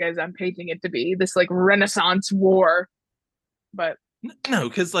dramatic as I'm painting it to be, this like Renaissance war. But no,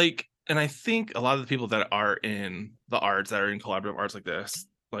 because like, and I think a lot of the people that are in the arts, that are in collaborative arts like this,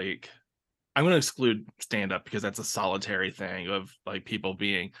 like I'm going to exclude stand-up because that's a solitary thing of like people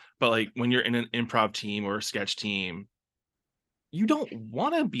being, but like when you're in an improv team or a sketch team, you don't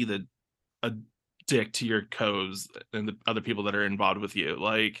want to be a dick to your co's and the other people that are involved with you.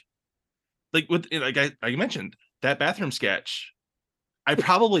 Like with, like I mentioned that bathroom sketch, I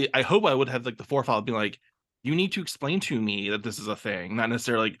hope I would have like the forethought being like, you need to explain to me that this is a thing, not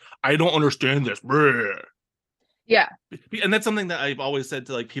necessarily like, I don't understand this. Brr. Yeah. And that's something that I've always said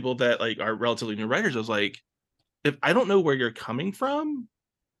to like people that like are relatively new writers. I was like, if I don't know where you're coming from,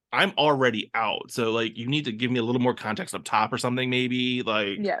 I'm already out. So like you need to give me a little more context up top or something, maybe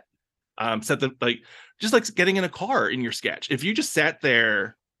like set the like just like getting in a car in your sketch. If you just sat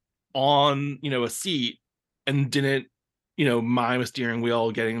there on a seat and didn't mime a steering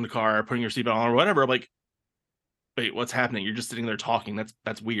wheel, getting in the car, putting your seatbelt on or whatever, I'm like, wait, what's happening? You're just sitting there talking.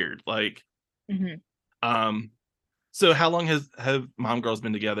 That's weird. Like so how long have Mom Girls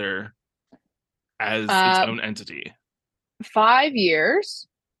been together as its own entity? 5 years.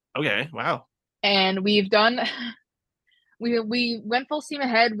 Okay, wow. And we've done we went full steam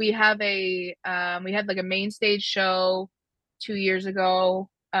ahead. We have we had like a main stage show 2 years ago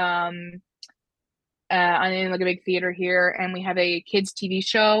in like a big theater here, and we have a kids TV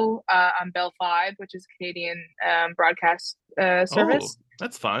show on Bell 5, which is a Canadian broadcast service. Oh,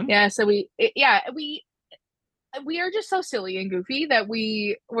 that's fun. Yeah, so we are just so silly and goofy that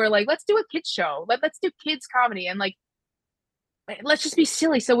we were like, let's do a kids show. Let's do kids comedy and like let's just be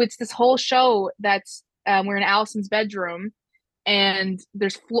silly. So it's this whole show that's we're in Allison's bedroom and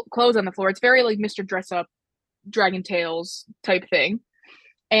there's clothes on the floor. It's very like Mr. Dress Up, Dragon Tales type thing.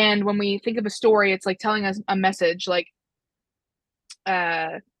 And when we think of a story, it's like telling us a message. Like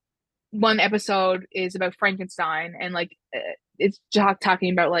one episode is about Frankenstein and like it's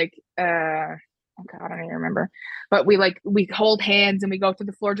talking about like Okay, I don't even remember. But we hold hands and we go through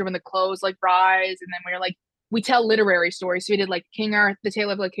the floor when the clothes like rise, and then we tell literary stories. So we did like King Arthur, the tale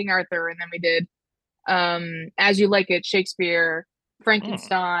of like King Arthur, and then we did As You Like It, Shakespeare, Mm.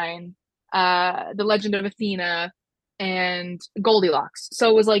 Frankenstein, The Legend of Athena, and Goldilocks. So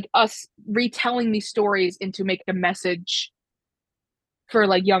it was like us retelling these stories and to make a message for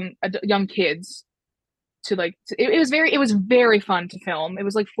like young kids to like it was very fun to film. It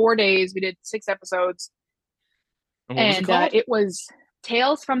was like 4 days. We did 6 episodes, And what was it and called? it was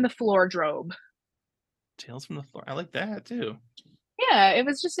Tales from the Floordrobe. Tales from the Floor. I like that too. Yeah, it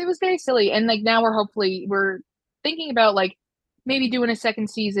was very silly. And like now we're thinking about like maybe doing a second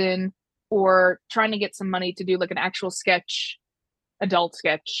season or trying to get some money to do like an actual adult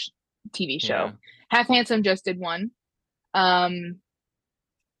sketch TV Yeah. show. Half Handsome just did one um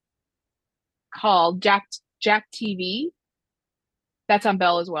called Jack TV. That's on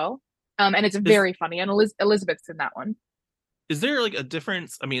Bell as well. And it's Is very funny. And Elizabeth's in that one. is there like a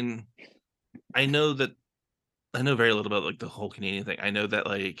difference? I mean, I know that I know very little about like the whole Canadian thing. I know that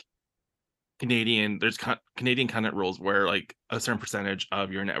like Canadian content rules where like a certain percentage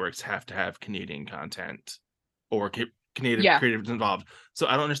of your networks have to have Canadian content or Canadian Yeah. creatives involved. So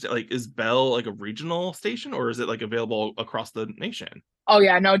I don't understand. Like, is Bell like a regional station or is it like available across the nation? Oh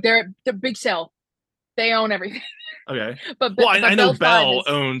yeah, no, they're big sell. They own everything. Okay. But Well, I know Bell Five Bell is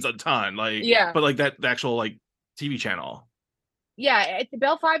owns a ton, like, yeah. but like that the actual like TV channel. Yeah, the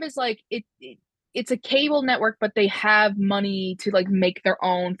Bell Five is like it's a cable network, but they have money to like make their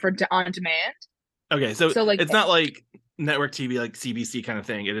own on demand. Okay, so So like it's not like network TV like CBC kind of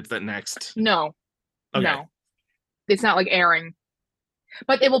thing. It's that next. no, Okay, no, it's not like airing,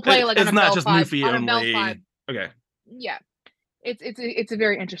 but it will play like on it's a not Bell just Five Newfie on a Bell Five. only. Okay, Yeah, it's a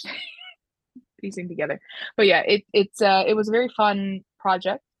very interesting piecing together. But yeah, it was a very fun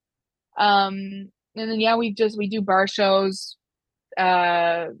project. And then yeah, we do bar shows.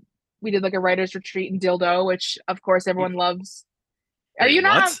 Uh, we did like a writers retreat in Dildo, which of course everyone loves. wait,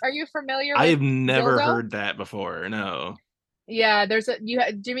 what? Are you familiar I with have never Dildo? heard that before. No. Yeah,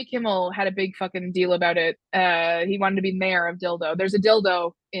 Jimmy Kimmel had a big fucking deal about it. He wanted to be mayor of Dildo. There's a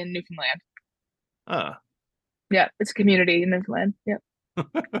Dildo in Newfoundland. Uh. Yeah, it's a community in Newfoundland. Yeah.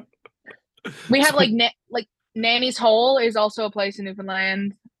 We have So, like Nanny's Hole is also a place in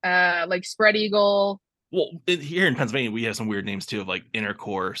Newfoundland. Like Spread Eagle. well, here in Pennsylvania, we have some weird names too of like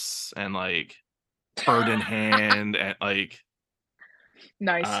Intercourse and like Bird in Hand and like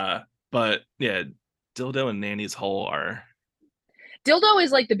Nice. but yeah, Dildo and Nanny's Hole are Dildo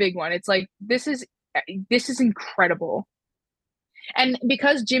is like the big one. It's like this is incredible. And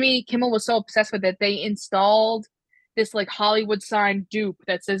because Jimmy Kimmel was so obsessed with it, they installed this like Hollywood sign dupe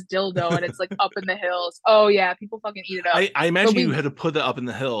that says dildo and it's like up in the hills. Oh yeah, people fucking eat it up. I But imagine you we had to put that up in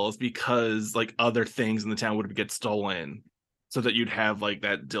the hills because like other things in the town would get stolen, so that you'd have like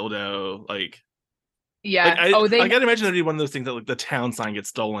that dildo like yeah. Oh, I they gotta imagine that'd be one of those things that like the town sign gets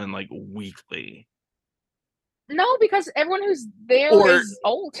stolen like weekly, no, because everyone who's there or is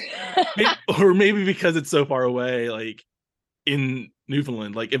old. or maybe because it's so far away, like in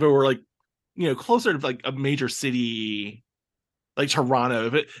Newfoundland. Like if it were like closer to like a major city like Toronto,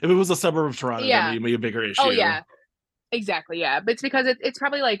 if it was a suburb of Toronto, that Yeah. may be a bigger issue. Oh yeah. Exactly. Yeah. But it's because it's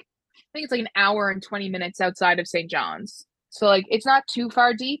probably like I think it's like an hour and 20 minutes outside of St. John's. So like it's not too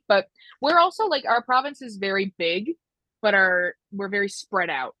far deep, but we're also like our province is very big, but we're very spread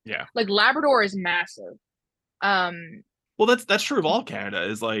out. Yeah. Like Labrador is massive. Well, that's true of all Canada.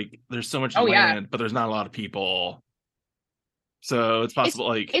 Is like there's so much Oh yeah. land, but there's not a lot of people. So it's It's possible,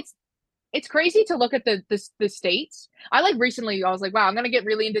 like it's crazy to look at the states. I like recently I was like, wow, I'm gonna get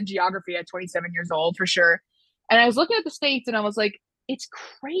really into geography at 27 years old for sure. And I was looking at the states and I was like, it's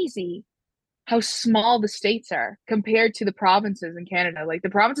crazy how small the states are compared to the provinces in Canada. Like the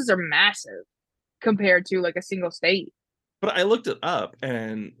provinces are massive compared to like a single state. but I looked it up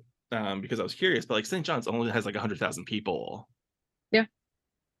and because I was curious, but like St. John's only has like 100,000 people. Yeah.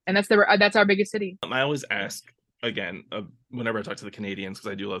 And that's our biggest city. I always ask again whenever I talk to the Canadians,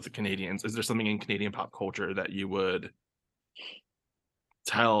 because I do love the Canadians, is there something in Canadian pop culture that you would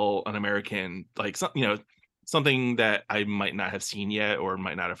tell an American, like something that I might not have seen yet or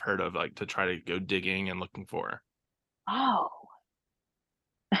might not have heard of, like to try to go digging and looking for? Oh.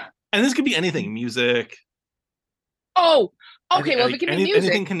 And this could be anything, music. Oh, okay. Well, if it can be music.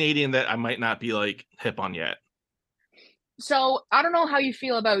 Anything Canadian that I might not be like hip on yet. So I don't know how you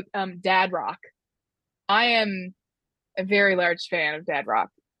feel about Dad Rock. I am a very large fan of Dad Rock.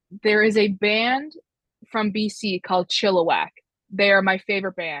 There is a band from BC called Chilliwack. They are my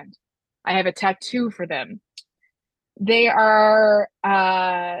favorite band. I have a tattoo for them. They are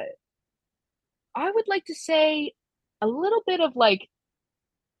I would like to say a little bit of like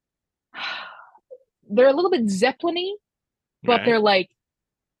they're a little bit Zeppelin-y, but Okay. they're like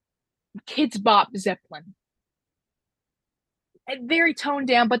kids bop Zeppelin. And very toned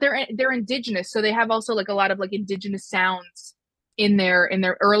down, but they're indigenous, so they have also like a lot of like indigenous sounds in their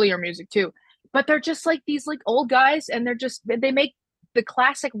earlier music too. But they're just like these like old guys, and they make the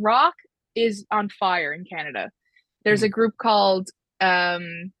classic rock is on fire in Canada. There's a Hmm. group called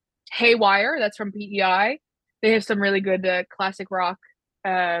Haywire that's from PEI. They have some really good classic rock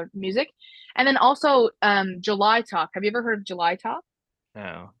music. And then also July Talk. Have you ever heard of July Talk?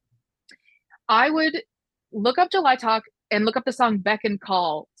 Oh. I would look up July Talk and look up the song Beck and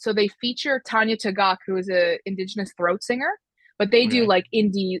Call. So they feature Tanya Tagaq, who is a indigenous throat singer, but they do Okay. like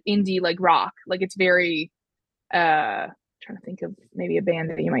indie like rock. Like it's very trying to think of maybe a band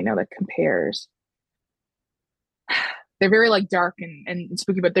that you might know that compares. They're very like dark and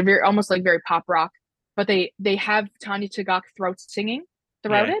spooky, but they're very almost like very pop rock. But they have Tanya Tagaq throat singing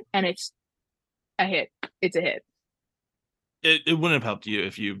throughout Okay. it, and it's a hit. It's a hit. It wouldn't have helped you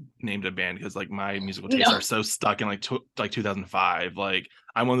if you named a band, because like my musical tastes No, are so stuck in like 2005. Like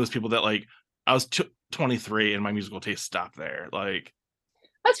I'm one of those people that like I was 23 and my musical taste stopped there. Like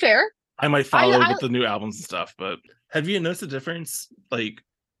that's fair. I might I follow I with the new albums and stuff, but have you noticed a difference like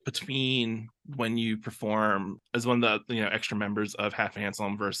between when you perform as one of the extra members of Half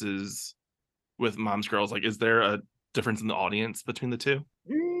Handsome versus with Mom's Girls? Like, is there a difference in the audience between the two?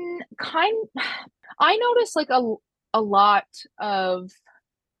 kind. I notice like a lot of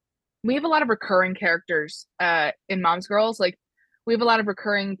we have a lot of recurring characters in Mom's Girls. Like we have a lot of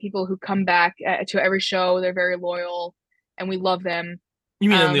recurring people who come back to every show. They're very loyal, and we love them. You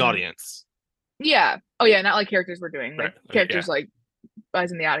mean in the Um, audience? yeah. Oh yeah, not like characters we're doing, Right. like Okay. Yeah. characters like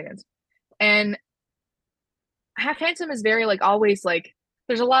us in the audience. And Half Handsome is very like always like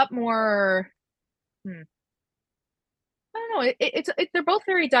there's a lot more. Hmm, I don't know. They're both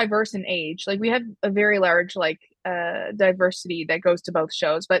very diverse in age. Like we have a very large like diversity that goes to both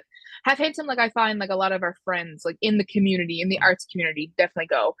shows. But Half Handsome, like I find like a lot of our friends like in the community, in the arts community, definitely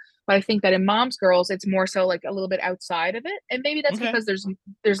go. But I think that in Mom's Girls, it's more so like a little bit outside of it, and maybe that's Okay. because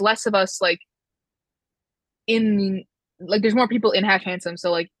there's less of us like in like there's more people in Half Handsome,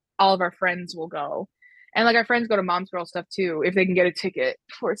 so like all of our friends will go. And like our friends go to Mom's Girl stuff too if they can get a ticket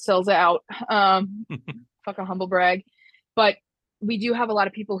before it sells out. Fuck a humble brag. But we do have a lot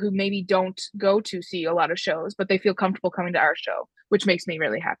of people who maybe don't go to see a lot of shows, but they feel comfortable coming to our show, which makes me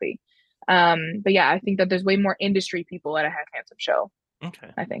really happy. But yeah, I think that there's way more industry people at a Half Handsome show.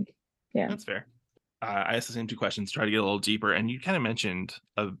 Okay. I think, yeah. That's fair. I asked the same two questions, try to get a little deeper, and you kind of mentioned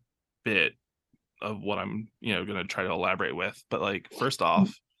a bit of what I'm, going to try to elaborate with. But like, first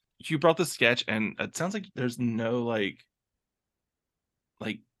off, you brought the sketch, and it sounds like there's no like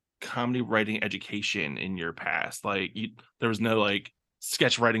comedy writing education in your past. Like, there was no like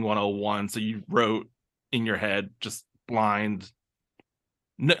sketch writing 101, so you wrote in your head just blind.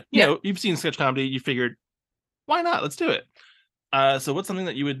 No, Yeah, you've seen sketch comedy, you figured, why not? Let's do it. So what's something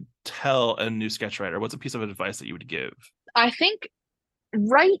that you would tell a new sketch writer? What's a piece of advice that you would give? I think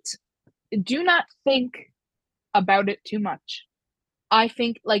write. Do not think about it too much. I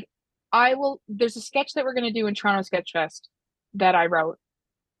think like I will. There's a sketch that we're gonna do in Toronto Sketch Fest that I wrote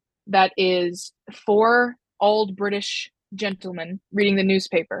that is four old British gentlemen reading the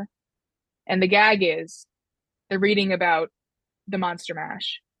newspaper, and the gag is they're reading about the Monster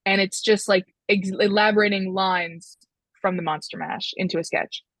Mash, and it's just like elaborating lines from the Monster Mash into a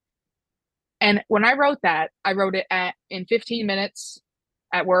sketch. And when I wrote that, I wrote it in 15 minutes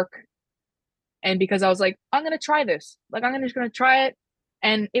at work, and because I was like, I'm gonna try this, like just gonna try it,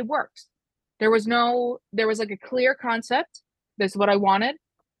 and it worked. There was like a clear concept. This is what I wanted.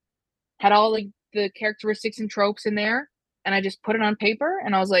 Had all like the characteristics and tropes in there, and I just put it on paper,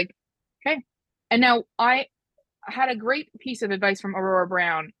 and I was like, okay. And now I had a great piece of advice from Aurora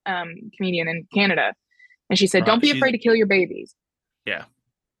Brown, comedian in Canada, and she said, "Don't be She's afraid to kill your babies." Yeah,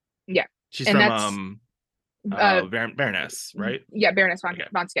 Yeah, she's and from that's uh, Baroness, right? yeah, Baroness Okay.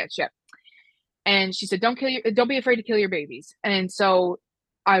 von Sketch, yeah. And she said, don't be afraid to kill your babies." And so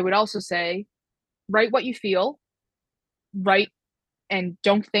I would also say, write what you feel, write and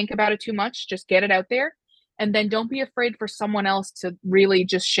don't think about it too much. Just get it out there. And then don't be afraid for someone else to really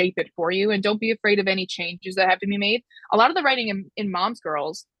just shape it for you. And don't be afraid of any changes that have to be made. A lot of the writing in Mom's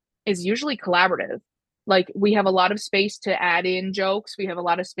Girls is usually collaborative. Like we have a lot of space to add in jokes. We have a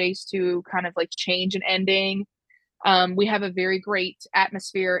lot of space to kind of like change an ending. We have a very great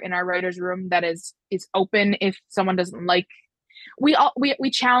atmosphere in our writers' room that is open if someone doesn't like. We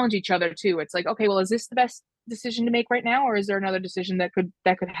challenge each other too. It's like, okay, well, is this the best decision to make right now, or is there another decision that could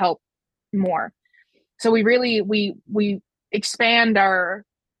help more? So we really we expand our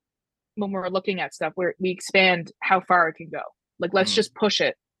when we're looking at stuff, we expand how far it can go. Like let's just push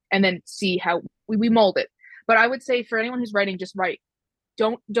it and then see how we mold it. But I would say for anyone who's writing, just write.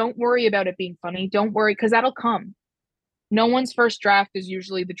 Don't worry about it being funny. Don't worry, because that'll come. No one's first draft is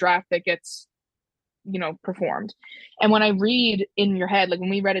usually the draft that gets, performed. And when I read in your head, like when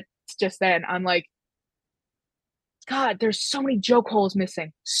we read it just then, I'm like, God, there's so many joke holes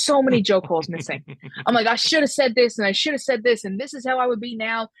missing. So many joke holes missing. I'm like, I should have said this and I should have said this, and this is how I would be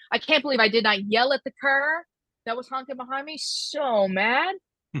now. I can't believe I did not yell at the car that was honking behind me. So mad.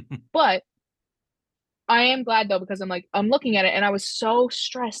 But I am glad though, because I'm looking at it and I was so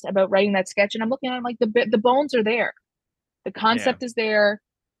stressed about writing that sketch, and I'm looking at it like the bones are there. The concept is there.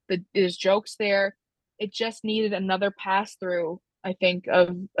 There's jokes there. It just needed another pass through, I think,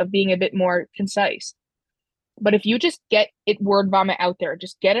 of being a bit more concise. But if you just get it word vomit out there,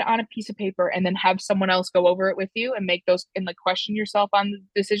 just get it on a piece of paper and then have someone else go over it with you and make those and question yourself on the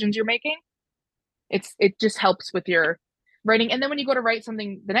decisions you're making. It just helps with your writing. And then when you go to write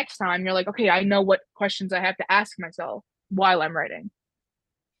something the next time, you're like, okay, I know what questions I have to ask myself while I'm writing.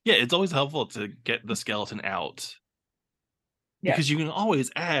 Yeah, it's always helpful to get the skeleton out. Yeah. Because you can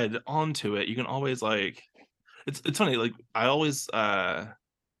always add onto it. You can always it's funny, like I'm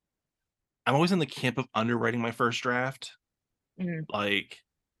always in the camp of underwriting my first draft. Mm-hmm. Like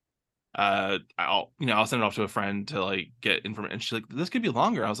I'll send it off to a friend to get information, and she's like, this could be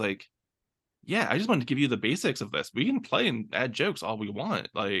longer. I was like, yeah, I just wanted to give you the basics of this. We can play and add jokes all we want.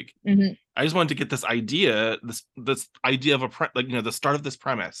 I just wanted to get this idea, this idea of the start of this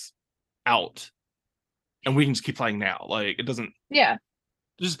premise out, and we can just keep playing now. It doesn't. Yeah.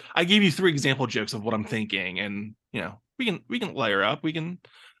 Just I gave you 3 example jokes of what I'm thinking, and we can layer up.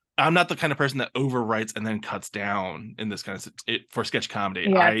 I'm not the kind of person that overwrites and then cuts down in this kind of for sketch comedy.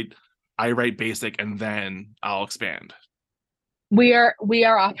 Yeah. I write basic and then I'll expand. We are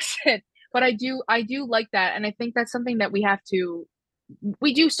opposite. But I do like that. And I think that's something that we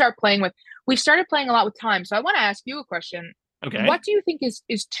do start playing with. We've started playing a lot with time. So I want to ask you a question. Okay. What do you think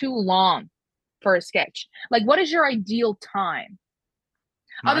is too long for a sketch? Like, what is your ideal time?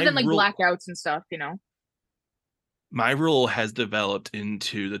 Other than blackouts and stuff, My rule has developed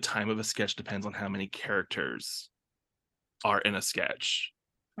into the time of a sketch depends on how many characters are in a sketch.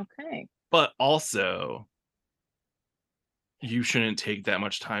 Okay. But also, you shouldn't take that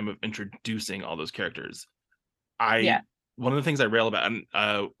much time of introducing all those characters. One of the things I rail about,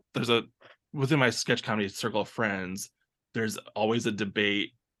 and within my sketch comedy circle of friends, there's always a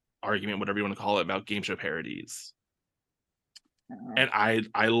debate, argument, whatever you want to call it, about game show parodies. And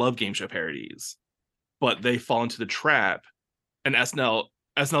I love game show parodies, but they fall into the trap. And SNL's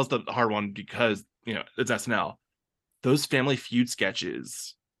the hard one because it's SNL. Those Family Feud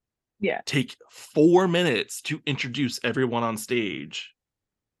sketches take 4 minutes to introduce everyone on stage.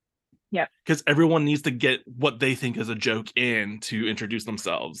 Yeah. Because everyone needs to get what they think is a joke in to introduce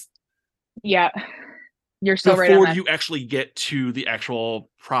themselves. Yeah. You're so right. Before you actually get to the actual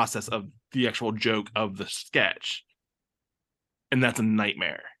process of the actual joke of the sketch. And that's a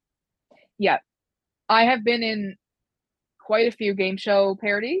nightmare. Yeah. I have been in quite a few game show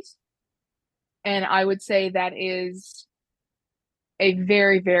parodies. And I would say that is a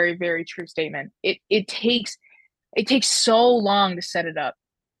very, very, very true statement. It takes so long to set it up.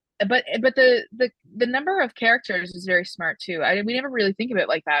 But the number of characters is very smart too. We never really think of it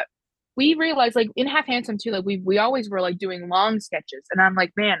like that. We realized in Half Handsome too, we always were doing long sketches. And I'm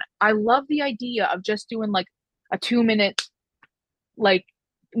like, man, I love the idea of just doing a 2-minute,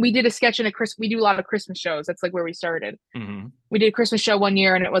 we did a sketch in we do a lot of Christmas shows. That's where we started. Mm-hmm. We did a Christmas show one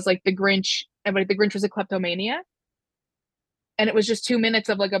year and it was the Grinch, and the Grinch was a kleptomania. And it was just 2 minutes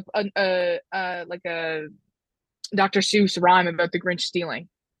of a Dr. Seuss rhyme about the Grinch stealing.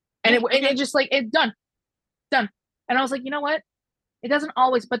 And it just it done. And I was like, you know what? It doesn't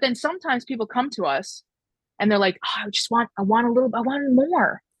always, but then sometimes people come to us and they're like, oh, I want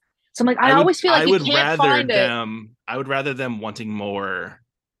more. So I'm like, I always feel like you can't find it. I would rather them wanting more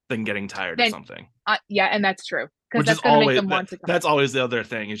than getting tired of something. Yeah, and that's true. Because that's going to make them want to come. That's always the other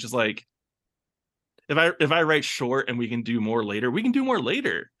thing. It's just if I write short and we can do more later, we can do more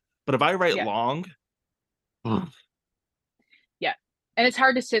later. But if I write long, yeah, and it's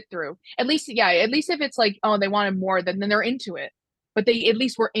hard to sit through. At least if it's they wanted more, then they're into it. But they at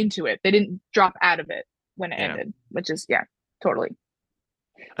least were into it. They didn't drop out of it when it ended, which is totally.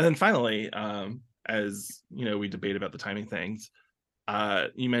 And then finally, as we debate about the timing things,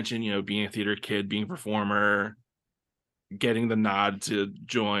 you mentioned being a theater kid, being a performer, getting the nod to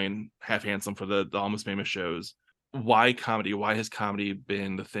join Half Handsome for the Almost Famous shows. why comedy? Why has comedy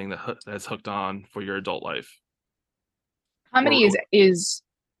been the thing that that's hooked on for your adult life? Comedy Or- is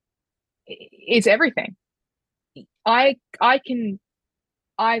everything. I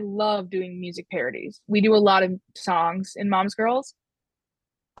love doing music parodies. We do a lot of songs in Mom's Girls.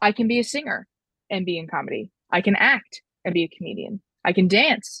 I can be a singer and be in comedy. I can act and be a comedian. I can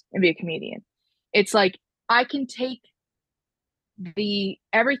dance and be a comedian. It's like I can take the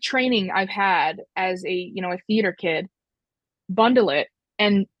every training I've had as a theater kid, bundle it,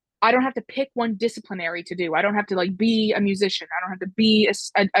 and I don't have to pick one disciplinary to do. I don't have to like be a musician. I don't have to be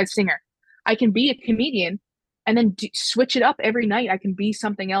a singer. I can be a comedian and then switch it up every night. I can be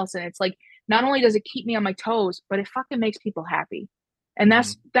something else, and it's like not only does it keep me on my toes, but it fucking makes people happy. And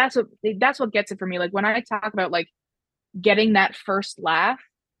that's what gets it for me. Like when I talk about like getting that first laugh,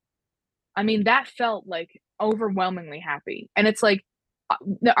 I mean that felt like overwhelmingly happy. And it's like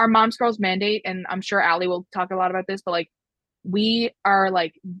our Mom's Girls mandate, and I'm sure Allie will talk a lot about this, but like we are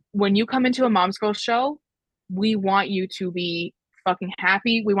like, when you come into a Mom's Girls show, we want you to be fucking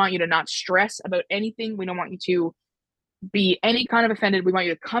happy. We want you to not stress about anything. We don't want you to be any kind of offended. We want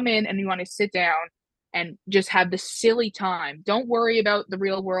you to come in and we want to sit down and just have the silly time. Don't worry about the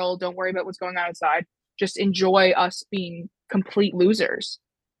real world. Don't worry about what's going on outside. Just enjoy us being complete losers.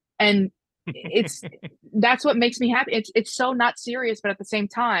 And it's that's what makes me happy. It's so not serious, but at the same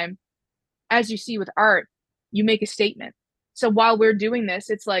time, as you see with art, you make a statement. So while we're doing this,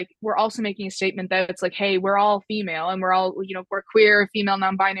 it's like we're also making a statement that it's like, hey, we're all female and we're all, we're queer, female,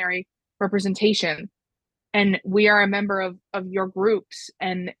 non-binary representation. And we are a member of your groups,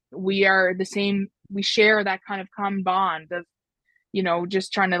 and we are the same. We share that kind of common bond of,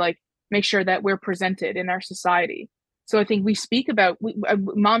 just trying to like make sure that we're presented in our society. So I think we speak about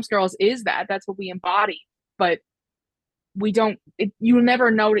Mom's Girls is that's what we embody, but we don't, you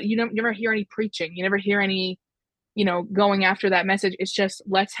never know, you never hear any preaching. You never hear any, going after that message. It's just,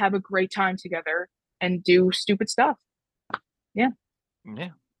 let's have a great time together and do stupid stuff. Yeah.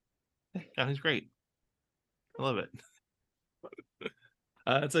 Yeah. That was great. I love it.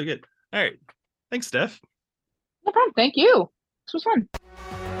 That's so good. All right. Thanks, Steph. No problem. Thank you. This was fun.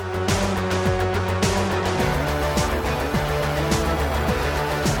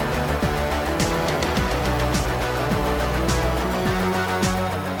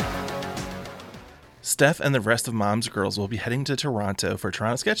 Steph and the rest of Mom's Girls will be heading to Toronto for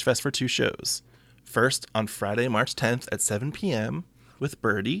Toronto Sketch Fest for 2 shows. First, on Friday, March 10th at 7 p.m. with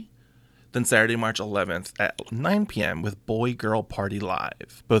Birdie. Then Saturday, March 11th at 9 p.m. with Boy Girl Party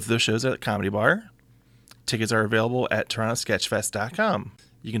Live. Both of those shows are at Comedy Bar. Tickets are available at torontosketchfest.com.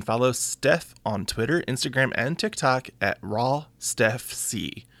 You can follow Steph on Twitter, Instagram, and TikTok at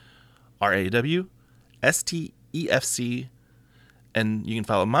RawStephC. RawStefc. And you can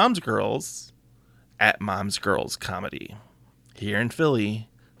follow Mom's Girls at Mom's Girls Comedy. Here in Philly,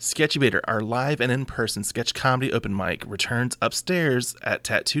 Sketchybator, our live and in-person sketch comedy open mic, returns upstairs at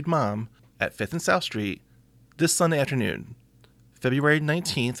Tattooed Mom at 5th and South Street this Sunday afternoon, February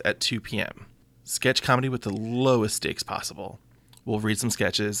 19th at 2 p.m. Sketch comedy with the lowest stakes possible. We'll read some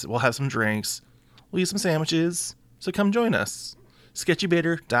sketches, we'll have some drinks, we'll eat some sandwiches, so come join us.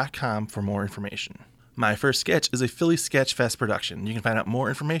 Sketchybator.com for more information. My First Sketch is a Philly Sketch Fest production. You can find out more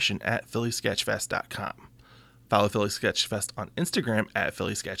information at phillysketchfest.com. Follow Philly Sketch Fest on Instagram at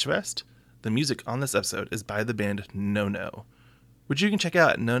Philly Sketch Fest. The music on this episode is by the band No No, which you can check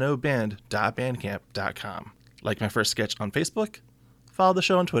out at nonoband.bandcamp.com. Like My First Sketch on Facebook, follow the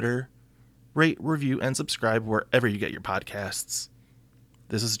show on Twitter, rate, review, and subscribe wherever you get your podcasts.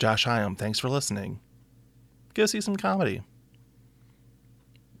 This is Josh Hyam. Thanks for listening. Go see some comedy.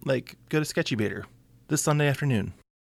 Like, go to Sketchybator this Sunday afternoon.